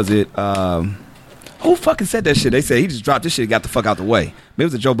Idiots or was it who fucking said that shit? They said he just dropped this shit and got the fuck out the way. Maybe it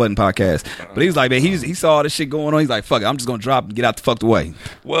was a Joe Budden podcast, but he was like, man, he saw all this shit going on. He's like, fuck it, I'm just gonna drop and get out the fuck the way.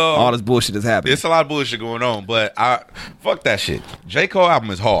 Well, All this bullshit is happening. There's a lot of bullshit going on, but fuck that shit. J. Cole album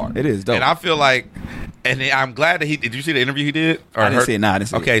is hard. It is dope. And I feel like, and I'm glad that did you see the interview he did? Or I didn't see it. Nah, I didn't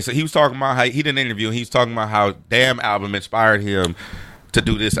see it. Okay, so he was talking about how he did an interview and he was talking about how Damn album inspired him to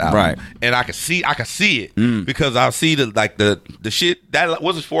do this album. Right. And I could see it because I see the shit that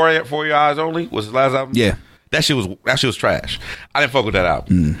was it for Your Eyes Only was his last album. Yeah. That shit was trash. I didn't fuck with that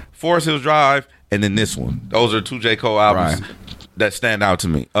album. Forest Hills Drive and then this one. Those are two J. Cole albums Right. that stand out to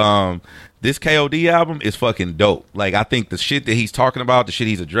me. This KOD album is fucking dope. Like, I think the shit that he's talking about, the shit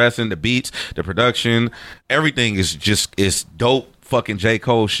he's addressing, the beats, the production, everything is dope fucking J.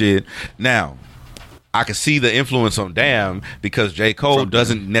 Cole shit. Now, I can see the influence on Damn because J. Cole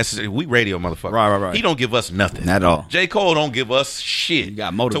doesn't necessarily, we radio motherfucker. Right. He don't give us nothing. Not at all. J. Cole don't give us shit You got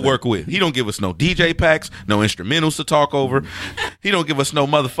to motivated. work with. He don't give us no DJ packs, no instrumentals to talk over. He don't give us no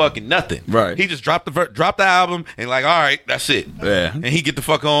motherfucking nothing. Right. He just dropped the album and like, all right, that's it. Yeah. And he get the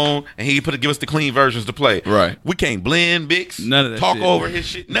fuck on and he give us the clean versions to play. Right. We can't blend, mix, None of that talk shit. over his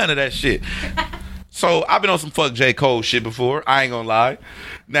shit. None of that shit. So I've been on some fuck J. Cole shit before. I ain't gonna lie.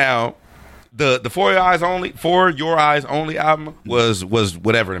 Now, the For Your Eyes Only album was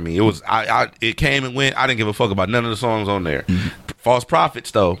whatever to me. It was it came and went. I didn't give a fuck about none of the songs on there. False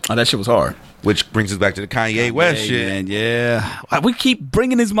Prophets though, Oh, that shit was hard. which brings us back to the Kanye West shit. Man, yeah. We keep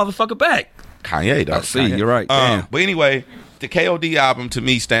bringing this motherfucker back. Kanye, though. I see, you're right. Damn. But anyway, the KOD album to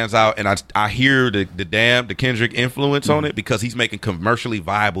me stands out, and I hear the Kendrick influence on it because he's making commercially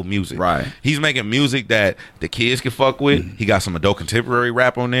viable music. Right. He's making music that the kids can fuck with. He got some adult contemporary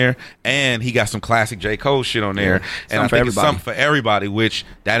rap on there, and he got some classic J. Cole shit on there. And Something I for think it's everybody. something for everybody, which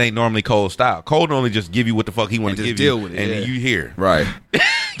that ain't normally Cole's style. Cole normally just give you what the fuck he want to just give deal you, with it, and yeah. you hear. Right.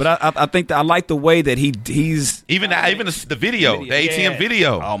 But I think that I like the way that he's Even the video, the ATM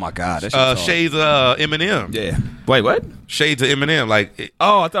video. Oh my god, that shit was hard. Shades of Eminem. Yeah. Wait, what? Shades of Eminem. Like,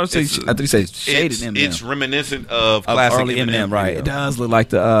 Oh, I thought you said shaded Eminem. It's reminiscent of Of classic early Eminem, right? video. It does look like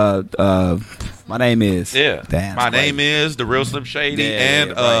the My Name Is. Yeah. Damn. My it's crazy. name is The Real Slim Shady Yeah, and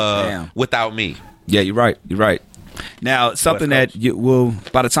right. Damn. Without Me. Yeah, you're right. You're right. Now, something that you will,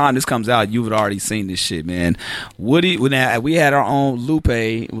 by the time this comes out, you would already seen this shit, man. Woody, we had our own Lupe.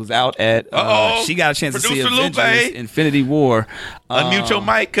 It was out at. She got a chance to see Producer Avengers: Lupe. Infinity War. Unmute your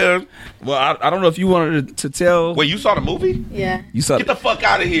mic, cuz. Well, I don't know if you wanted to tell. Wait, you saw the movie? Yeah. You saw. Get the fuck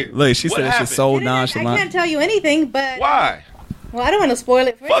out of here. Look, she What said that shit happened? so I nonchalant. can't tell you anything, but Why? well, I don't want to spoil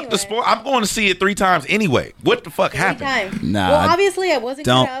it for Fuck anyone. the sport. I'm going to see it 3 times anyway. What the fuck 3 happened? times. Nah, Well, obviously, I wasn't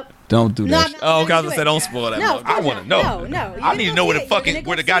Don't caught up. don't do No, that. I'm shit. not gonna I do was say it. don't spoil that. No, motherfucker. I want to know. No. I You're need to gonna know go where the see it. fucking You're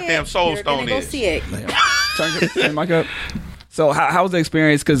where the gonna go see goddamn it. Soul You're Stone gonna go is. see it. Turn mic up. So how was the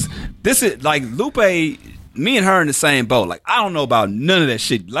experience? Because this is like Lupe. Me and her in the same boat. Like I don't know about none of that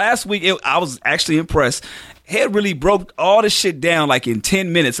shit. Last week I was actually impressed. Head really broke all the shit down like in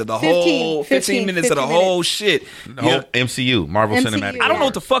 10 minutes of the 15 minutes of the whole shit. The whole MCU, Marvel MCU, Cinematic. I don't know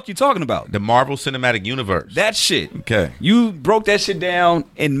what the fuck you're talking about. The Marvel Cinematic Universe. That shit. Okay. You broke that shit down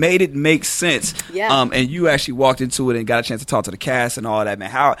and made it make sense. Yeah. And you actually walked into it and got a chance to talk to the cast and all that, man.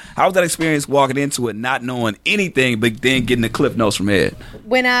 How was that experience walking into it, not knowing anything, but then getting the cliff notes from Ed?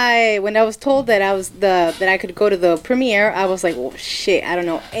 When I was told that that I could go to the premiere, I was like, "Well, shit, I don't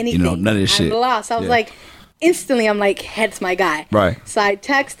know anything. You know none of this shit. I'm lost." I was Yeah. like, instantly, I'm like, "Head's my guy." Right. So I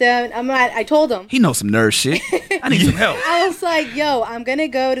texted him. I told him. He knows some nerd shit. I need some help. I was like, "Yo, I'm gonna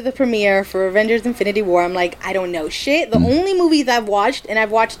go to the premiere for Avengers: Infinity War." I'm like, I don't know shit. The only movies I've watched, and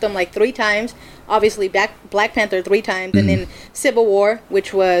I've watched them like 3 times. Obviously, Black Panther 3 times, and then Civil War,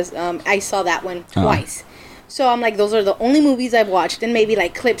 which was I saw that one twice. So I'm like, those are the only movies I've watched, and maybe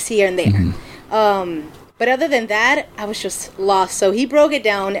like clips here and there. But other than that, I was just lost. So he broke it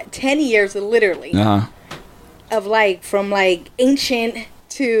down 10 years, literally, of like from like ancient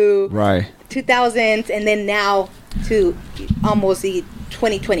to Right. 2000s, and then now to almost the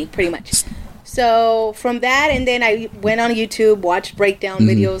 2020, pretty much. So from that, and then I went on YouTube, watched breakdown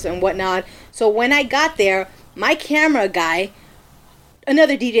videos and whatnot. So when I got there, my camera guy,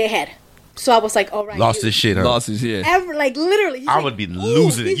 another DJ Head. So I was like, all right. Lost his shit, huh? Lost his shit. Like literally. he's I like, would be "Ooh,"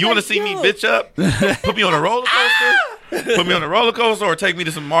 losing it. he's You want to like, see me "Yo." bitch up? Put me on a roller coaster? Put me on a roller coaster or take me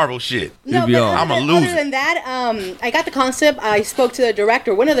to some Marvel shit? No, be but on. I'ma other, lose other it. than that, I got the concept. I spoke to the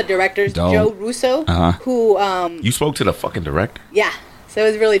director, one of the directors, Dope. Joe Russo, who, You spoke to the fucking director? yeah. So it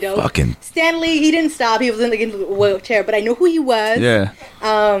was really dope. Fucking- Stanley, he didn't stop. He was in the wheelchair, but I knew who he was. Yeah.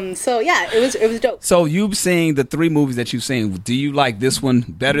 So yeah, it was dope. So you've seen the 3 movies that you've seen. Do you like this one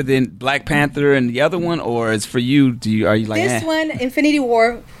better than Black Panther and the other one, or is for you? Are you like This one, Infinity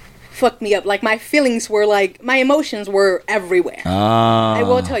War, fucked me up. Like my feelings were like, my emotions were everywhere. I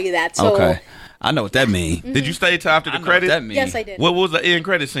will tell you that. So Okay. I know what that means. Did you stay till after I the know credits? what that means. yes, I did. What was the end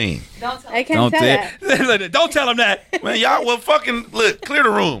credit scene? I can't tell that. Don't tell him that. Man, y'all well fucking look, clear the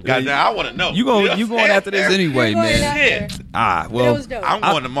room. Goddamn, I want to know. You going after this anyway, We're going man. after. Shit. But Well, it was dope. I'm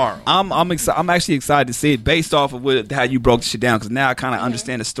going tomorrow. I'm actually excited to see it based off of how you broke the shit down, because now I kind of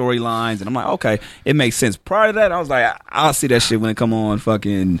understand the storylines, and I'm like, okay, it makes sense. Prior to that, I was like, I'll see that shit when it come on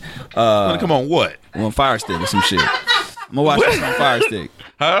fucking Come on, what? on Fire Stick or some shit. I'm gonna watch this on Fire Stick.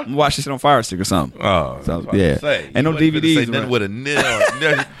 Huh? I'm gonna watch this shit on Fire Stick or something. Oh, So, I was about yeah. to say, Ain't no you wasn't finna DVDs, Say nothing right? with a nil or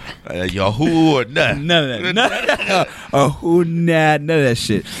nothing, Yahoo or nothing. None of that. None of that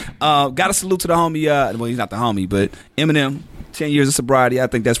shit. Got to salute to the homie. Well, he's not the homie, but Eminem. 10 years of sobriety. I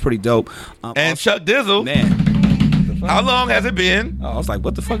think that's pretty dope. And Chuck Dizzle. Man, How long has it been? I was like,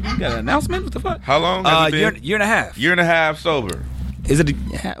 what the fuck? You got an announcement? What the fuck? How long has it been? Year and a half. Year and a half sober. Is it?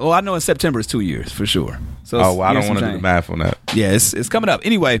 Well, I know in September it's 2 years for sure. So Oh, well, I years don't want to some do the change. math on that. Yeah, it's coming up.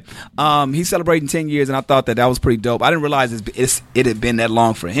 Anyway, he's celebrating 10 years, and I thought that was pretty dope. I didn't realize it had been that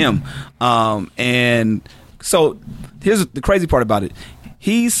long for him. And so here's the crazy part about it.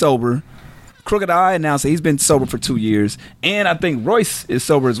 He's sober. Crooked Eye announced that he's been sober for 2 years, and I think Royce is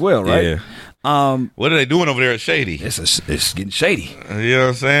sober as well, right? Yeah. What are they doing over there at Shady? It's getting shady. You know what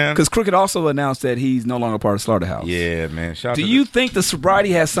I'm saying? Because Crooked also announced that he's no longer part of Slaughterhouse. Yeah, man. Shout Do to you think the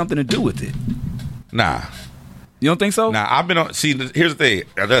sobriety has something to do with it? Nah. You don't think so? Nah, I've been on. See, here's the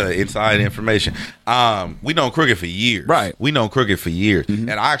thing. Inside information. We known Crooked for years. Right. We known Crooked for years,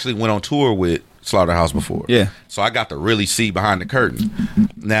 and I actually went on tour with Slaughterhouse before. Yeah. So I got to really see behind the curtain.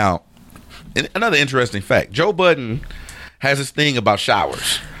 Now, another interesting fact: Joe Budden has this thing about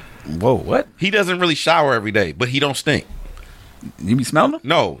showers. Whoa, what? He doesn't really shower every day, but he don't stink. You be smelling them?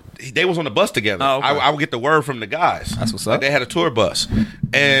 No, they was on the bus together. Oh, okay. I would get the word from the guys. That's what's Like, up. they had a tour bus,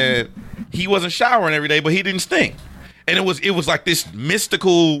 and he wasn't showering every day, but he didn't stink. And it was like this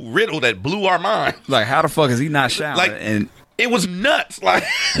mystical riddle that blew our mind. Like, how the fuck is he not showering? Like, and it was nuts. Like,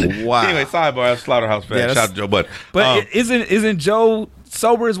 Wow. Anyway, sidebar. That's Slaughterhouse fan. Yeah, that's- Shout out to Joe Budden. but isn't Joe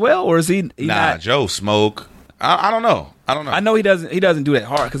sober as well, or is he nah, not? Joe smoke. I don't know. I know he doesn't do that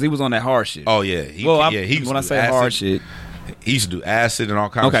hard because he was on that hard shit. Oh yeah. He used when to I do say acid. hard shit, He used to do acid and all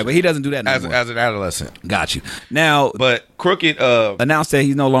kinds of okay, shit. but he doesn't do that no more. as an adolescent. Got you. Now, But Crooked, announced that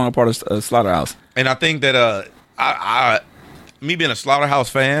he's no longer part of Slaughterhouse. and I think that me being a Slaughterhouse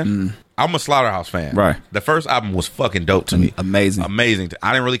fan, I'm a Slaughterhouse fan. Right. The first album was fucking dope to me. Amazing. Amazing.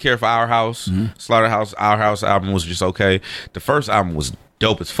 I didn't really care for Our House. Slaughterhouse, Our House album was just okay. The first album was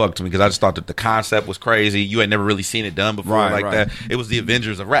dope as fuck to me because I just thought that the concept was crazy. You had never really seen it done before Right, like right. that. It was the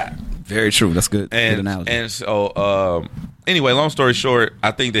Avengers of rap. Very true. That's good. Good And analogy. so anyway, long story short, I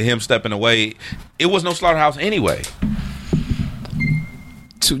think that him stepping away, it was no Slaughterhouse anyway.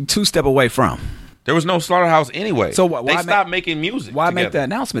 Two step away from. There was no Slaughterhouse anyway. So why they make- stopped making music. Why make together. that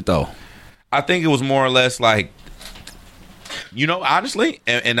announcement though? I think it was more or less like, honestly,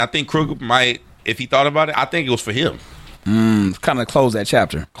 and I think Crooked might, if he thought about it, I think it was for him. Kind of close that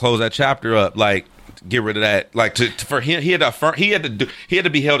chapter. Close that chapter up, like get rid of that. Like for him, he had to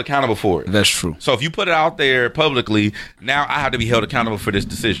be held accountable for it. That's true. So if you put it out there publicly, now I have to be held accountable for this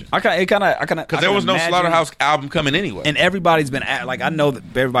decision. Because there was no Slaughterhouse album coming anyway. And everybody's been like, I know that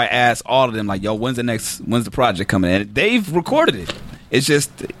everybody asks all of them like, yo, when's the project coming in? They've recorded it. It's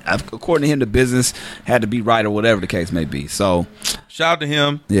just, according to him, the business had to be right or whatever the case may be. So, shout out to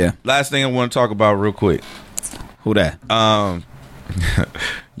him. Yeah. Last thing I want to talk about real quick. Who that?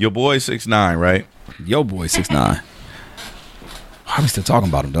 Your boy 6ix9ine, right? Yo boy 6ix9ine. Why are we still talking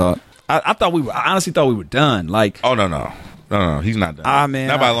about him, dog? I honestly thought we were done. Like, Oh no, he's not done. Man,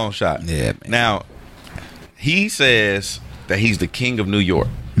 not by a long shot. Yeah, man. Now, he says that he's the king of New York.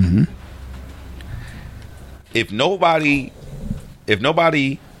 Mm-hmm. If nobody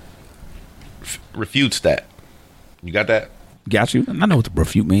refutes that, you got that? got you. I know what the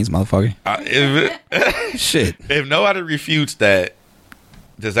refute means, motherfucker. Shit. If nobody refutes that,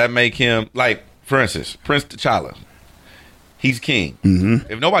 does that make him, like, for instance, Prince T'Challa? He's king.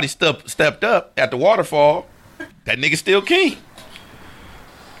 Mm-hmm. If nobody stepped up at the waterfall, that nigga's still king.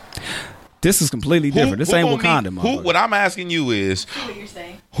 This is completely different. This ain't Wakanda, motherfucker. What I'm asking you is, What you're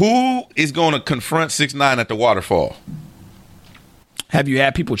saying? who is going to confront 6ix9ine at the waterfall? Have you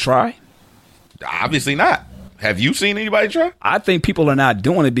had people try? Obviously not. Have you seen anybody try? I think people are not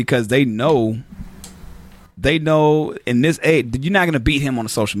doing it because they know in this age, you're not going to beat him on the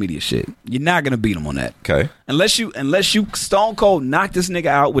social media shit. You're not going to beat him on that. Okay. Unless you stone cold knock this nigga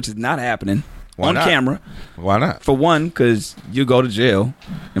out, which is not happening on not? camera. Why not? For one, because you go to jail,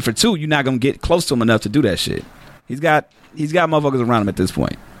 and for two, you're not going to get close to him enough to do that shit. He's got motherfuckers around him at this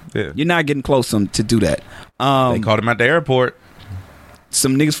point. Yeah. You're not getting close to him to do that. They caught him at the airport.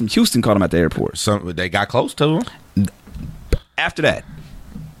 Some niggas from Houston caught him at the airport. They got close to him. After that,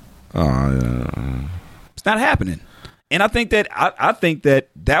 Oh, yeah. it's not happening. And I think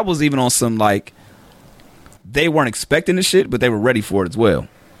that was even on some, like, they weren't expecting the shit, but they were ready for it as well.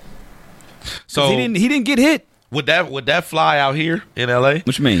 So he didn't get hit. would that fly out here in LA?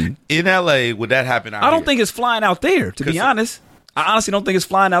 What you mean? In LA, would that happen out I don't here? think it's flying out there, to be 'Cause- honest. I honestly don't think it's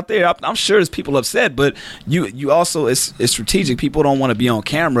flying out there. I'm sure there's people upset, but you also, it's strategic. People don't want to be on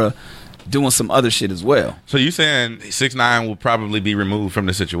camera doing some other shit as well. So you saying 6ix9ine will probably be removed from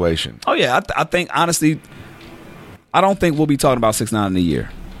the situation? Oh yeah, I think honestly, I don't think we'll be talking about 6ix9ine in a year.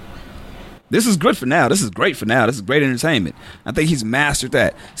 This is good for now. This is great for now. This is great entertainment. I think he's mastered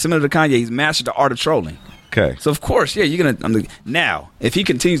that. Similar to Kanye, he's mastered the art of trolling. Okay. So of course, yeah, you're gonna. Now, if he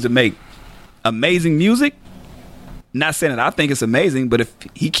continues to make amazing music, not saying that I think it's amazing, but if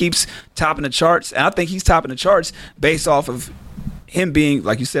he keeps topping the charts, and I think he's topping the charts based off of him being,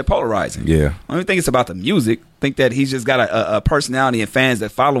 like you said, polarizing. Yeah. I don't think it's about the music. I think that he's just got a personality and fans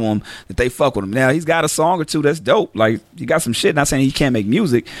that follow him, that they fuck with him. Now, he's got a song or two that's dope. Like, he got some shit. Not saying he can't make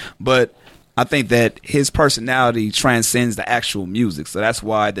music, but I think that his personality transcends the actual music. So that's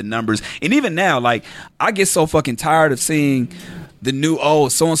why the numbers, and even now, like, I get so fucking tired of seeing the new,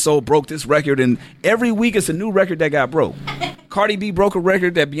 so-and-so broke this record, and every week it's a new record that got broke. Cardi B broke a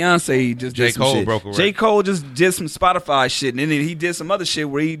record that Beyonce just did some Cole shit. broke a record. J. Cole just did some Spotify shit, and then he did some other shit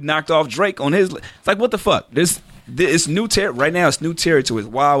where he knocked off Drake on his. It's like, what the fuck? It's new right now. It's new territory. It's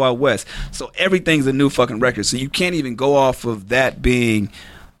Wild Wild West. So everything's a new fucking record. So you can't even go off of that being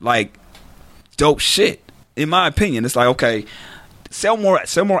like dope shit. In my opinion, it's like, okay, sell more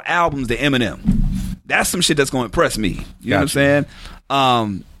albums than Eminem. That's some shit that's going to impress me. You know what I'm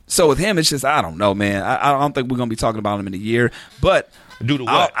saying? So with him, it's just, I don't know, man. I don't think we're going to be talking about him in a year. But Due to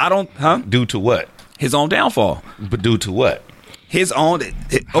what? I don't, Due to what? his own downfall. But due to what? His own,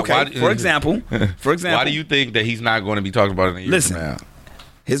 okay, Why- for example, Why do you think that he's not going to be talking about it in a year Listen. from now?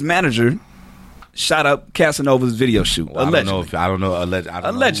 his manager shot up Casanova's video shoot. I don't know. Allegedly,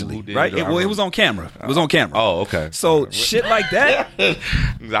 Allegedly, who did right? it. It was on camera. It was on camera. Oh, okay. So shit like that,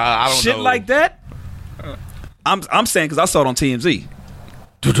 I don't shit know. like that. I'm saying because I saw it on TMZ.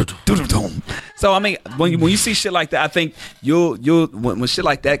 So I mean, when you see shit like that, I think you'll when shit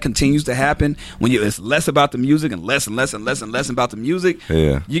like that continues to happen, when it's less about the music and less about the music,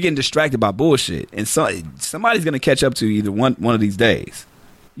 Yeah. you're getting distracted by bullshit, and somebody's gonna catch up to you either one of these days.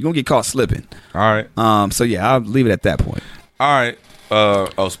 You're gonna get caught slipping. All right. So yeah, I'll leave it at that point. All right.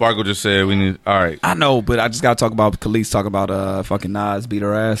 Sparkle just said we need. All right. I know, but I just gotta talk about Khalees talking about fucking Nas beat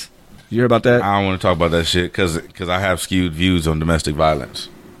her ass. You hear about that? I don't want to talk about that shit because I have skewed views on domestic violence.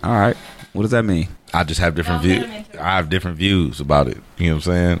 All right. What does that mean? I just have different views. I have different views about it. You know what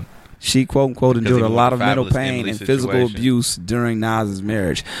I'm saying? She, quote unquote, endured a even lot with of the mental Fabulous pain Emily and physical situation. abuse during Nas's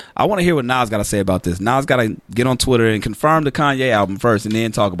marriage. I want to hear what Nas got to say about this. Nas got to get on Twitter and confirm the Kanye album first and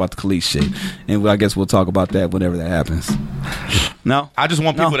then talk about the Khalees shit. And I guess we'll talk about that whenever that happens. No? I just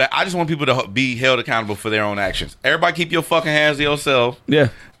want people to be held accountable for their own actions. Everybody keep your fucking hands to yourself. Yeah.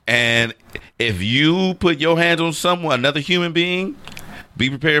 And if you put your hands on someone, another human being, be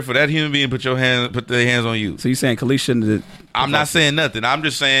prepared for that human being put their hands on you. So you saying Khalees shouldn't have... I'm not saying nothing. I'm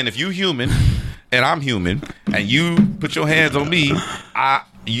just saying if you human and I'm human and you put your hands on me,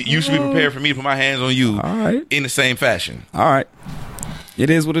 you should be prepared for me to put my hands on you. All right. In the same fashion. All right. It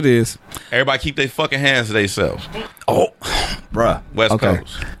is what it is. Everybody keep their fucking hands to themselves. Oh, bruh. West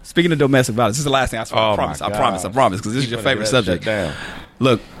Coast. Speaking of domestic violence, this is the last thing I swear. Oh, I promise. my I promise, because this is your You're gonna favorite get that subject. shit down.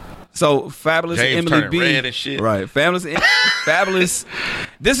 Look, so Fabulous James and Emily turning B, red and shit. right? Fabulous. I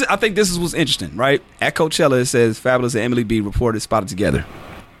think this was interesting, right? At Coachella, it says Fabulous and Emily B reported spotted together.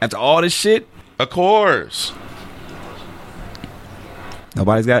 After all this shit, Of course.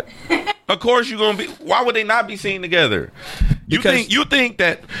 nobody's got. Of course you're gonna be. Why would they not be seen together? Do you think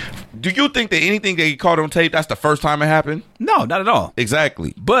that anything they caught on tape, that's the first time it happened? No, not at all.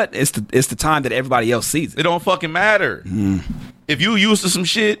 Exactly. But it's the time that everybody else sees It it. don't fucking matter. If you used to some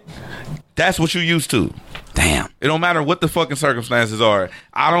shit, that's what you used to. Damn. It don't matter what the fucking circumstances are.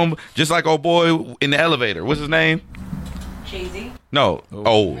 Just like old boy in the elevator. What's his name? Jay-Z. No.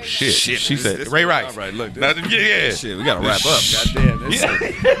 Oh, shit. She said This Ray is Rice. all right, look, Yeah. Shit, we gotta wrap up. Goddamn.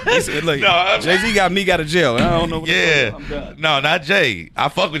 Look, No, Jay-Z got me out of jail. I don't know. What Yeah. I'm done. No, not Jay. I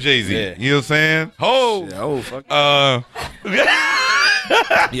fuck with Jay-Z. Yeah. You know what I'm saying? Oh. Yeah, oh fuck. Yeah,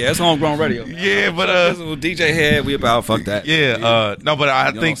 Yeah, it's homegrown radio. but This is what DJ had. We about fuck that. no, but I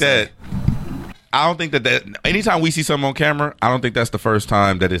You know think what I'm that I don't think that anytime we see something on camera, I don't think that's the first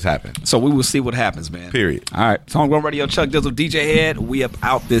time that it's happened. So we will see what happens, man. Period. All right. It's homegrown radio. Chuck Dizzle, DJ Head. We up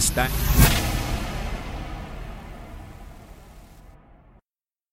out this thing.